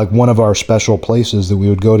of like one of our special places that we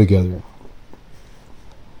would go together.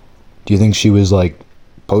 Do you think she was like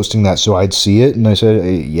posting that so I'd see it? And I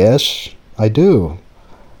said, yes, I do.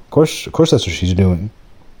 Of course that's what she's doing.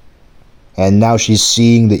 And now she's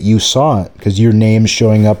seeing that you saw it because your name's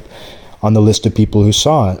showing up on the list of people who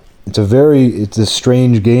saw it. It's a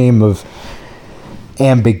strange game of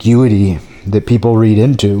ambiguity that people read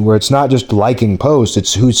into, where it's not just liking posts,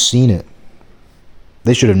 it's who's seen it.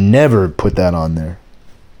 They should have never put that on there.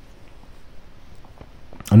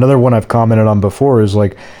 Another one I've commented on before is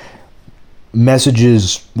like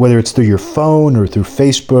messages, whether it's through your phone or through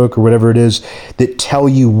Facebook or whatever it is, that tell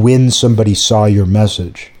you when somebody saw your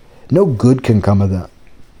message. No good can come of that.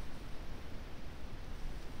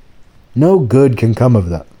 No good can come of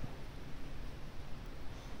that.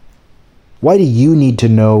 Why do you need to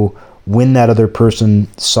know when that other person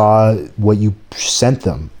saw what you sent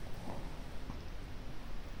them?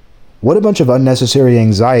 What a bunch of unnecessary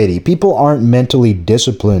anxiety. People aren't mentally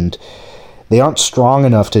disciplined. They aren't strong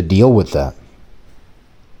enough to deal with that.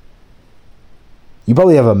 You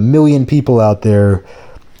probably have 1 million people out there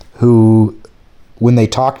who, when they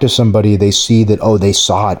talk to somebody, they see that, oh, they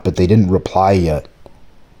saw it, but they didn't reply yet.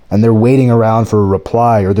 And they're waiting around for a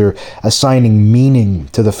reply, or they're assigning meaning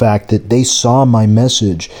to the fact that they saw my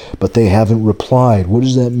message, but they haven't replied. What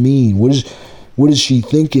does that mean? What is she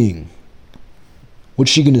thinking?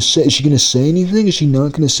 What's she going to say? Is she going to say anything? Is she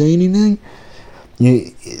not going to say anything?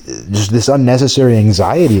 Just this unnecessary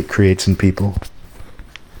anxiety it creates in people.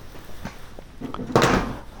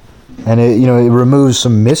 And it removes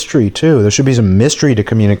some mystery too. There should be some mystery to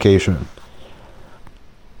communication.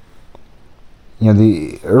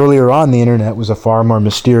 Earlier on, the internet was a far more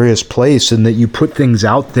mysterious place in that you put things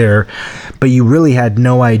out there, but you really had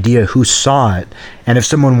no idea who saw it. And if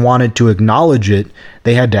someone wanted to acknowledge it,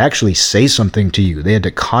 they had to actually say something to you. They had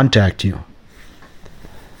to contact you.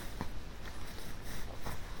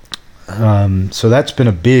 So that's been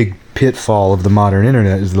a big pitfall of the modern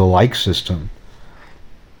internet, is the like system.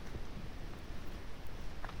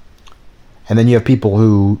 And then you have people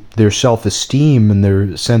who their self-esteem and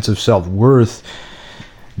their sense of self-worth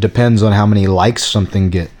depends on how many likes something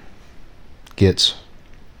gets.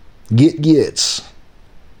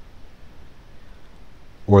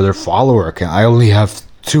 Or their follower count. I only have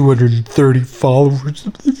 230 followers.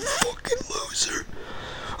 I'm a fucking loser.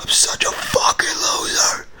 I'm such a fucking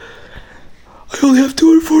loser. I only have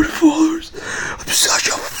 240 followers. I'm such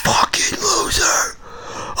a fucking loser.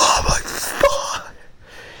 Oh my fuck.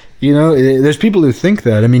 There's people who think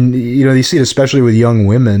that. I mean, you see it especially with young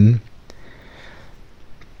women.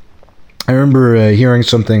 I remember hearing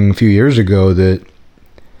something a few years ago that,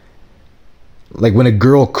 like, when a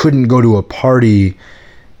girl couldn't go to a party,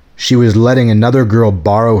 she was letting another girl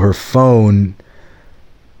borrow her phone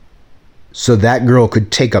so that girl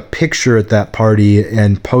could take a picture at that party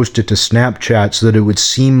and post it to Snapchat so that it would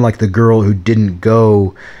seem like the girl who didn't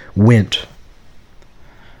go went.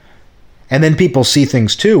 And then people see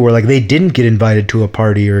things too, where like they didn't get invited to a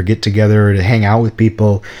party or get together or to hang out with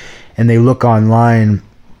people, and they look online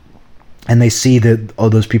and they see that, oh,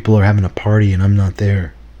 those people are having a party and I'm not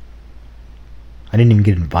there. I didn't even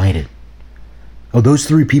get invited. Oh, those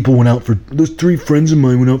three friends of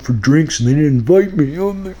mine went out for drinks and they didn't invite me.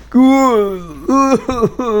 Oh my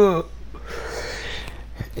God.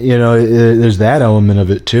 There's that element of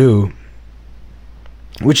it too.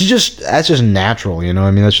 Which is that's just natural,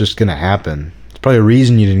 I mean, that's just going to happen. It's probably a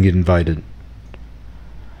reason you didn't get invited.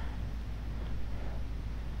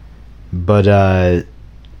 But,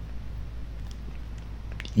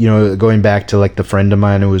 going back to like the friend of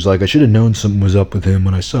mine who was like, I should have known something was up with him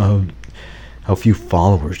when I saw how few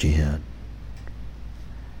followers he had.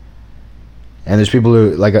 And there's people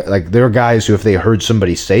who like there are guys who, if they heard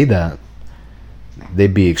somebody say that,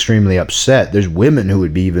 they'd be extremely upset. There's women who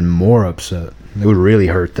would be even more upset. It would really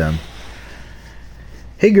hurt them.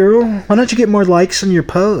 Hey girl, why don't you get more likes on your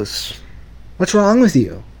posts? What's wrong with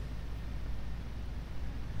you?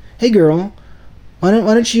 Hey girl, why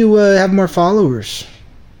don't you have more followers?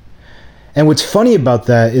 And what's funny about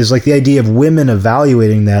that is like the idea of women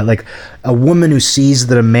evaluating that. Like a woman who sees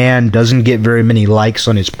that a man doesn't get very many likes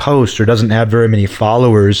on his post or doesn't have very many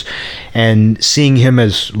followers, and seeing him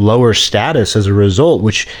as lower status as a result,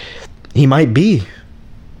 which he might be.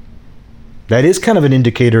 That is kind of an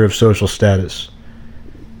indicator of social status.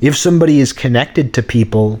 If somebody is connected to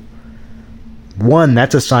people, one,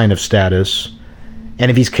 that's a sign of status. And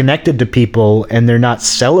if he's connected to people and they're not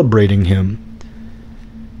celebrating him,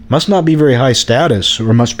 must not be very high status,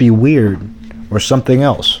 or must be weird, or something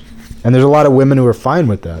else. And there's a lot of women who are fine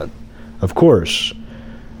with that, of course.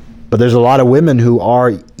 But there's a lot of women who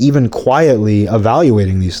are even quietly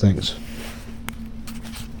evaluating these things.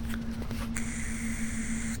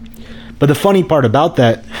 But the funny part about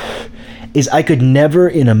that is I could never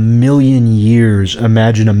in a million years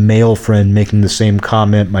imagine a male friend making the same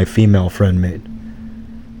comment my female friend made.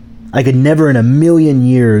 I could never in a million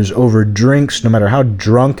years, over drinks, no matter how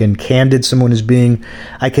drunk and candid someone is being,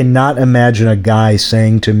 I cannot imagine a guy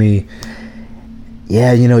saying to me,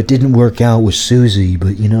 yeah, it didn't work out with Susie,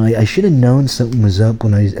 but, I should have known something was up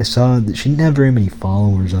when I saw that she didn't have very many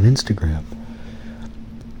followers on Instagram.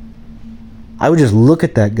 I would just look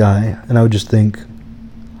at that guy, and I would just think,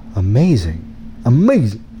 amazing.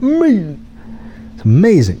 Amazing. Amazing. It's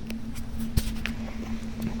amazing.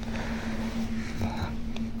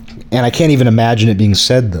 And I can't even imagine it being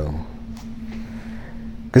said, though.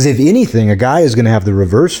 Because if anything, a guy is going to have the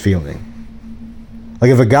reverse feeling. Like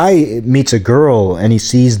if a guy meets a girl and he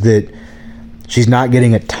sees that she's not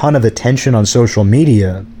getting a ton of attention on social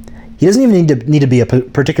media, he doesn't even need to be a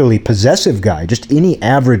particularly possessive guy, just any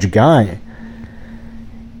average guy.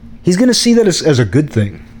 He's going to see that as a good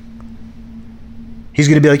thing. He's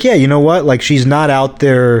going to be like, yeah, you know what? Like, she's not out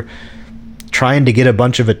there trying to get a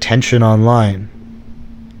bunch of attention online.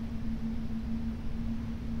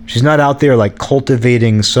 She's not out there like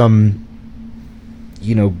cultivating some,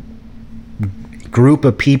 group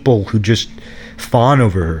of people who just fawn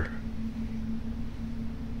over her.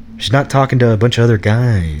 She's not talking to a bunch of other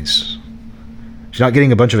guys. She's not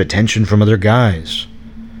getting a bunch of attention from other guys.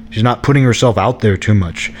 She's not putting herself out there too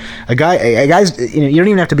much. A guy's, you don't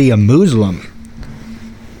even have to be a Muslim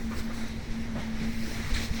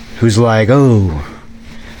who's like, oh,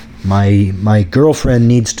 my girlfriend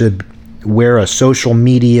needs to wear a social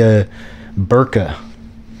media burqa.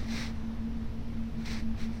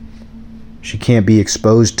 She can't be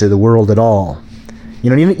exposed to the world at all. You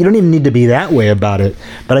don't even need to be that way about it.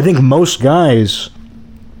 But I think most guys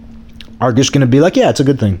are just going to be like, yeah, it's a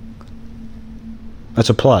good thing. That's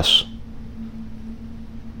a plus.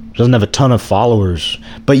 She doesn't have a ton of followers.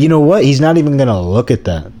 But you know what? He's not even going to look at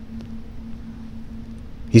that.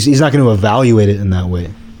 He's not going to evaluate it in that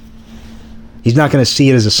way. He's not going to see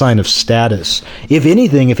it as a sign of status. If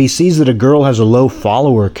anything, if he sees that a girl has a low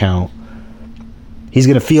follower count, he's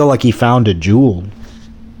going to feel like he found a jewel.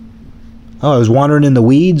 Oh, I was wandering in the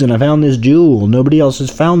weeds and I found this jewel. Nobody else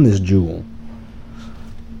has found this jewel.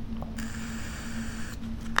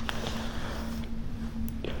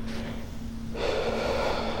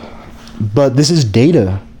 But this is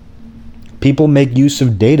data. People make use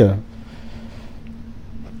of data.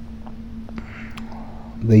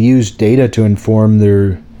 They use data to inform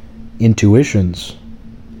their intuitions.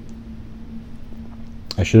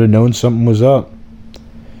 I should have known something was up.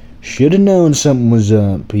 Should have known something was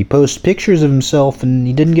up. He posts pictures of himself and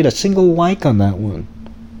he didn't get a single like on that one.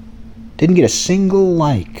 Didn't get a single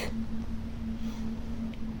like.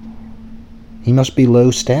 He must be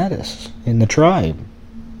low status in the tribe.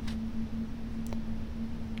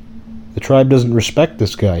 The tribe doesn't respect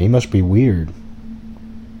this guy. He must be weird.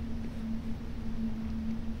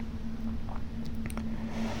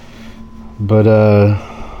 But, I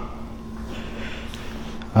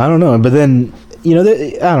don't know. But then, I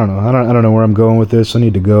don't know. I don't know where I'm going with this. I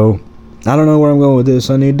need to go. I don't know where I'm going with this.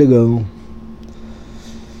 I need to go.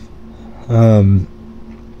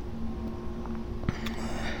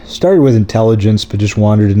 Started with intelligence, but just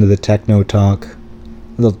wandered into the techno talk.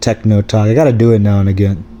 A little techno talk. I gotta do it now and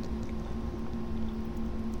again.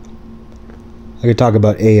 I could talk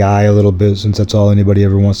about AI a little bit, since that's all anybody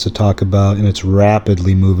ever wants to talk about, and it's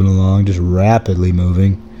rapidly moving along, just rapidly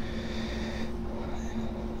moving.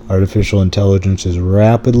 Artificial intelligence is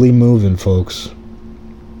rapidly moving, folks.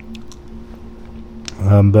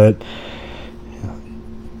 But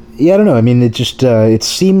yeah, I don't know. I mean, it just it's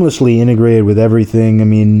seamlessly integrated with everything. I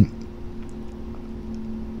mean,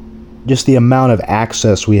 just the amount of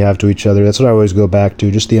access we have to each other. That's what I always go back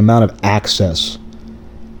to. Just the amount of access.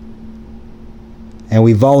 And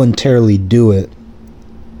we voluntarily do it.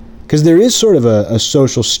 Because there is sort of a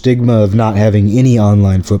social stigma of not having any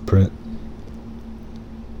online footprint.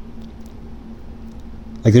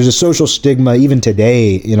 Like, there's a social stigma even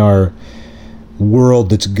today in our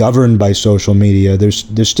world that's governed by social media.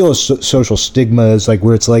 There's still a social stigma. It's like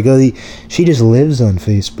where it's like, oh, she just lives on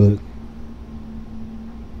Facebook.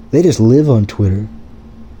 They just live on Twitter.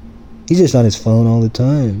 He's just on his phone all the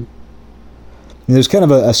time. And there's kind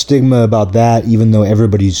of a stigma about that, even though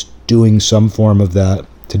everybody's doing some form of that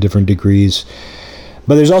to different degrees.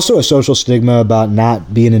 But there's also a social stigma about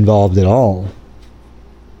not being involved at all.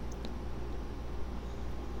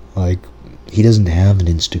 Like, he doesn't have an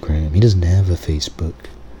Instagram. He doesn't have a Facebook.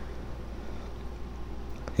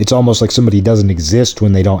 It's almost like somebody doesn't exist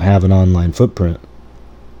when they don't have an online footprint.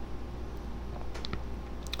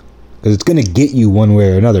 Because it's going to get you one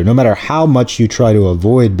way or another. No matter how much you try to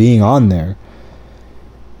avoid being on there,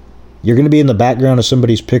 you're going to be in the background of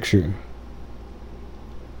somebody's picture.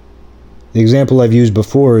 The example I've used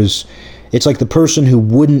before is, it's like the person who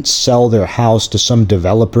wouldn't sell their house to some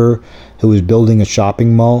developer who was building a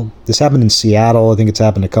shopping mall. This happened in Seattle. I think it's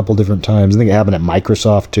happened a couple different times. I think it happened at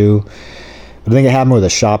Microsoft too. But I think it happened with a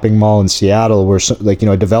shopping mall in Seattle where, like,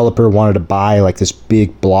 a developer wanted to buy like this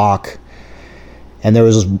big block. And there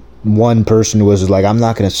was this one person who was like, I'm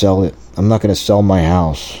not going to sell it. I'm not going to sell my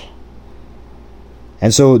house.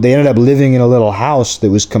 And so they ended up living in a little house that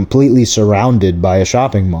was completely surrounded by a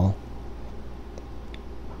shopping mall.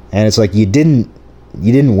 And it's like, you didn't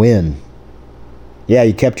win. Yeah,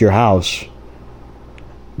 you kept your house.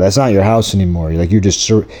 But that's not your house anymore. Like, you're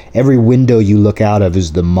just, every window you look out of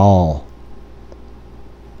is the mall.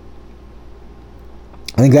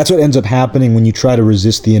 I think that's what ends up happening when you try to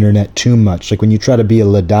resist the internet too much. Like when you try to be a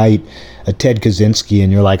Luddite, a Ted Kaczynski,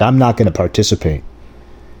 and you're like, I'm not going to participate.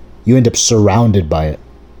 You end up surrounded by it.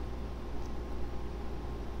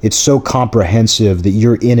 It's so comprehensive that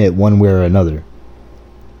you're in it one way or another.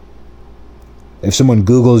 If someone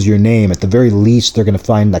Googles your name, at the very least, they're going to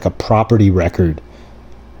find like a property record.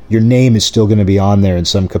 Your name is still going to be on there in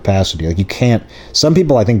some capacity. Like, you can't, some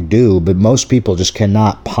people I think do, but most people just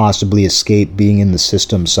cannot possibly escape being in the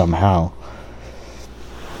system somehow.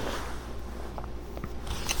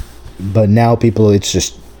 But now people, it's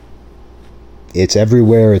just, it's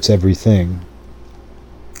everywhere, it's everything.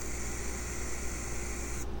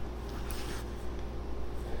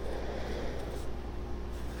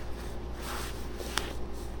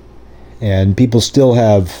 And people still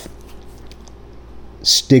have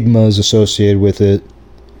stigmas associated with it.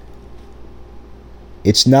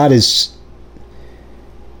 It's not as,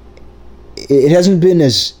 it hasn't been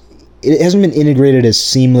integrated as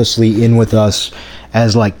seamlessly in with us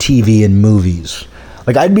as like TV and movies.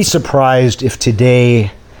 Like, I'd be surprised if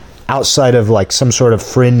today, outside of like some sort of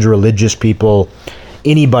fringe religious people,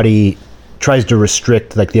 anybody tries to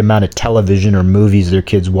restrict like the amount of television or movies their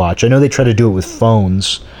kids watch. I know they try to do it with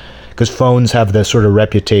phones, because phones have the sort of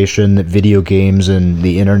reputation that video games and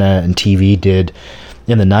the internet and TV did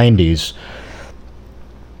in the 90s.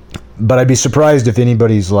 But I'd be surprised if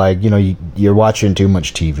anybody's like, you're watching too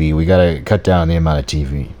much TV. We got to cut down the amount of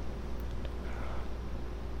TV.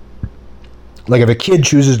 Like, if a kid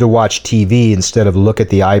chooses to watch TV instead of look at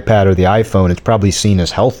the iPad or the iPhone, it's probably seen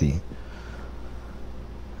as healthy.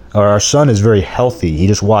 Or our son is very healthy. He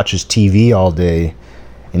just watches TV all day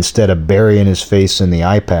instead of burying his face in the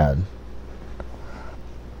iPad.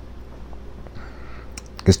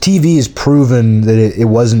 Because TV has proven that it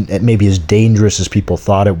wasn't maybe as dangerous as people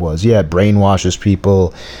thought it was. Yeah, it brainwashes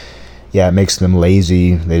people. Yeah, it makes them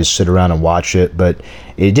lazy. They just sit around and watch it. But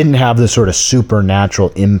it didn't have the sort of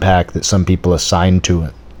supernatural impact that some people assign to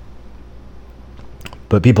it.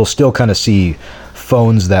 But people still kind of see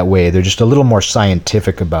phones that way. They're just a little more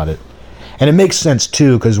scientific about it. And it makes sense,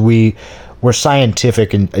 too, because we're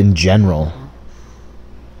scientific in general.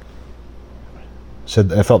 So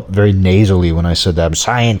I felt very nasally when I said that. I'm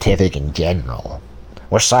scientific in general.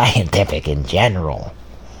 We're scientific in general.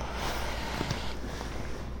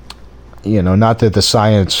 Not that the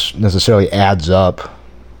science necessarily adds up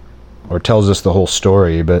or tells us the whole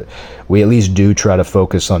story, but we at least do try to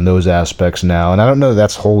focus on those aspects now. And I don't know if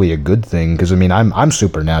that's wholly a good thing, because I'm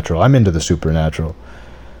supernatural. I'm into the supernatural.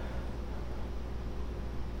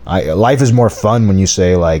 Life is more fun when you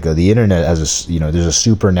say like the internet has there's a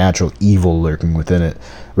supernatural evil lurking within it,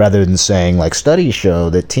 rather than saying like studies show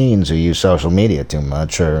that teens who use social media too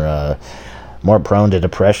much are more prone to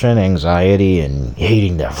depression, anxiety, and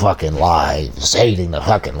hating their fucking lives. They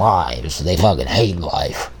fucking hate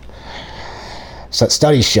life. So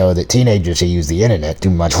studies show that teenagers who use the internet too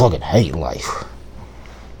much fucking hate life.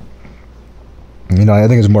 I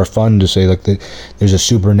think it's more fun to say like there's a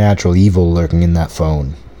supernatural evil lurking in that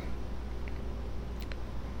phone.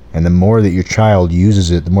 And the more that your child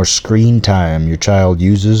uses it, the more screen time your child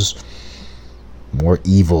uses, more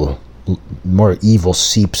evil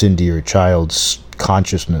seeps into your child's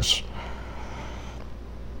consciousness.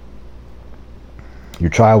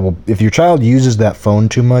 If your child uses that phone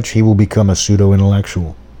too much, he will become a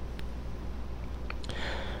pseudo-intellectual.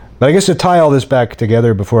 But I guess to tie all this back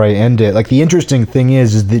together before I end it, like the interesting thing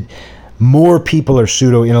is that more people are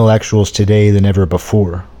pseudo-intellectuals today than ever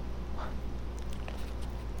before.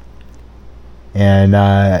 And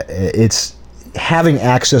it's having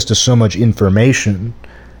access to so much information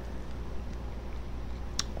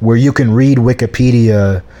where you can read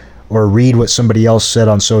Wikipedia or read what somebody else said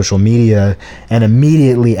on social media and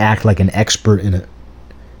immediately act like an expert in it.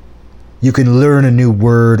 You can learn a new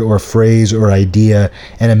word or phrase or idea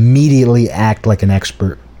and immediately act like an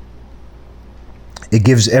expert. It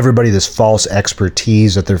gives everybody this false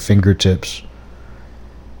expertise at their fingertips.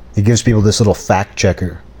 It gives people this little fact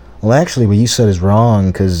checker. Well, actually, what you said is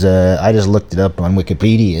wrong, because I just looked it up on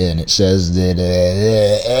Wikipedia, and it says that...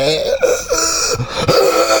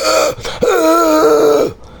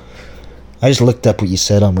 I just looked up what you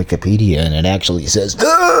said on Wikipedia, and it actually says...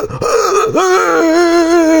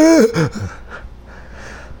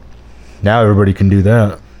 Now everybody can do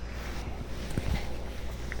that.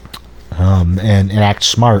 And act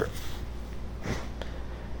smart.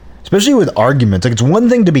 Especially with arguments. Like, it's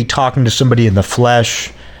one thing to be talking to somebody in the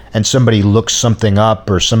flesh... and somebody looks something up,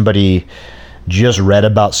 or somebody just read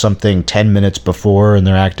about something 10 minutes before and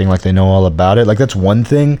they're acting like they know all about it. Like, that's one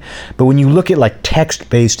thing. But when you look at like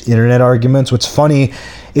text-based internet arguments, what's funny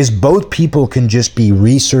is both people can just be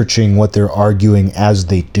researching what they're arguing as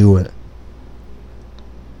they do it.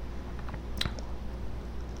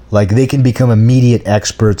 Like, they can become immediate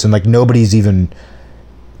experts, and like nobody's even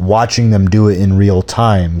watching them do it in real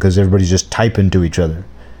time because everybody's just typing to each other.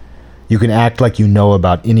 You can act like you know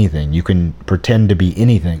about anything. You can pretend to be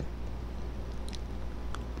anything.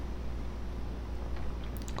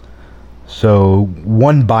 So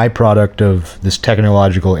one byproduct of this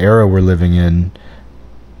technological era we're living in,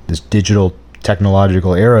 this digital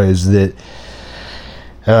technological era, is that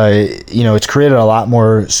it's created a lot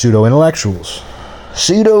more pseudo-intellectuals.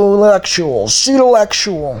 Pseudo-intellectual.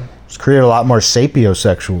 It's created a lot more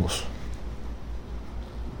sapiosexuals.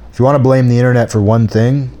 If you want to blame the internet for one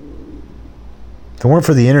thing, if it weren't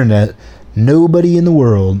for the internet, nobody in the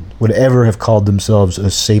world would ever have called themselves a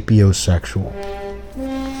sapiosexual.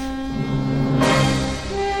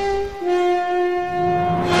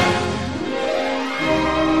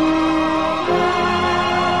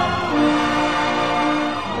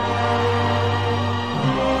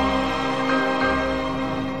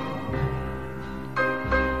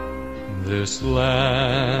 This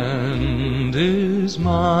land is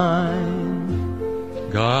mine.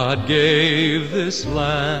 God gave this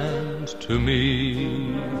land to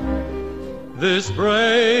me, this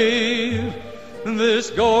brave, this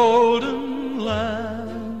golden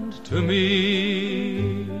land to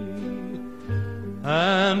me.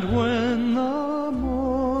 And when the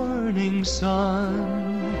morning sun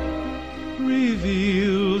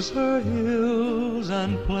reveals her hills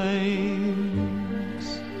and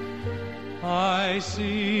plains, I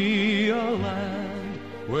see a land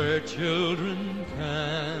where children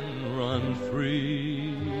can run free.